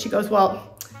one day, she goes,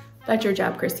 well, that's your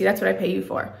job, Christy. That's what I pay you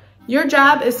for. Your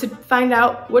job is to find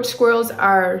out which squirrels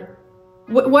are,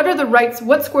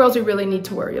 what squirrels you really need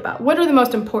to worry about. What are the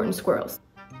most important squirrels?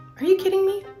 Are you kidding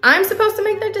me? I'm supposed to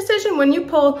make that decision when you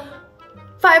pull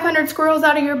 500 squirrels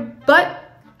out of your butt?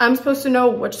 I'm supposed to know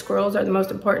which squirrels are the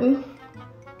most important,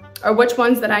 or which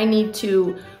ones that I need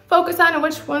to focus on and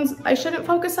which ones I shouldn't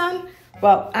focus on?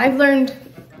 Well, I've learned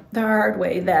the hard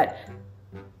way that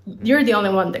you're the only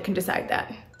one that can decide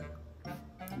that.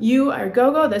 You are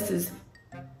Gogo, this is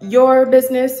your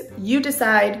business, you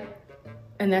decide,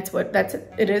 and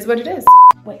it is what it is.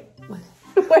 Wait, what?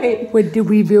 Wait. What do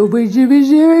we do? I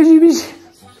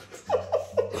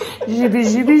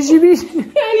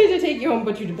need to take you home and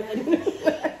put you to bed.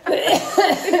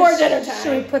 Before dinner time.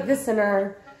 Should we put this in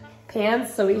our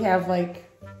pants so we have like...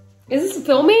 Is this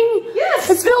filming? Yes!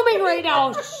 It's filming right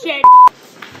now, shit!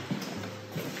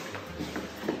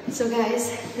 So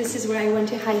guys, this is where I went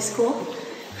to high school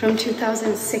from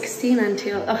 2016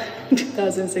 until,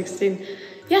 2016.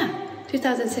 Yeah,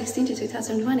 2016 to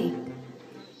 2020.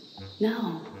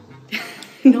 No,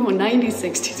 no,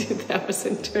 96 to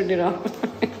 2000, turn it off.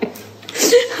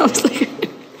 I was like,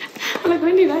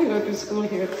 when did I go to school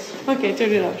here? Okay,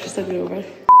 turn it off, just send it over.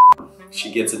 She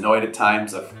gets annoyed at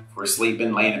times if we're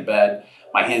sleeping, laying in bed.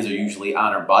 My hands are usually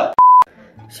on her butt.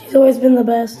 She's always been the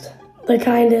best, the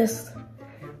kindest,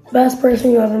 best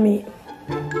person you'll ever meet.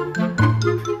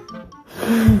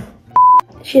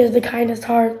 She has the kindest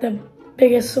heart, the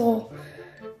biggest soul.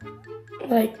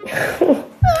 Like,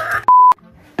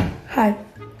 hi,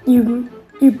 we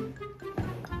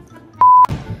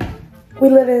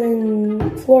live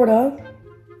in Florida.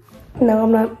 No,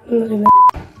 I'm not doing that.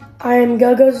 I am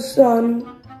Gogo's son.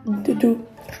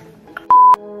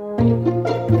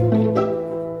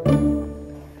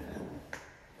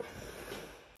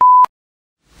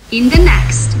 In the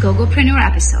next Gogopreneur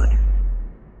episode.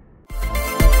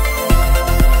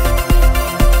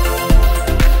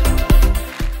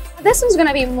 This one's going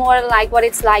to be more like what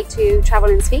it's like to travel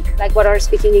and speak, like what our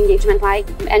speaking engagement like,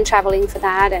 and traveling for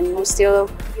that. And still,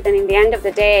 even in the end of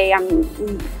the day,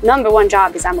 number one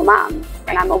job is I'm a mom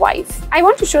and I'm a wife. I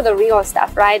want to show the real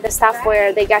stuff, right? The stuff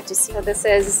where they get to see this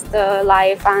is the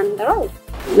life on the road.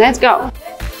 Let's go.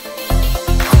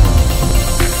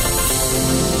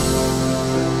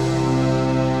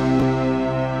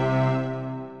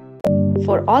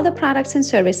 For all the products and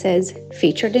services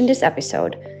featured in this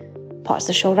episode, pause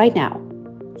the show right now,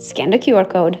 scan the QR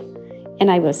code, and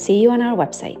I will see you on our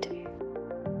website.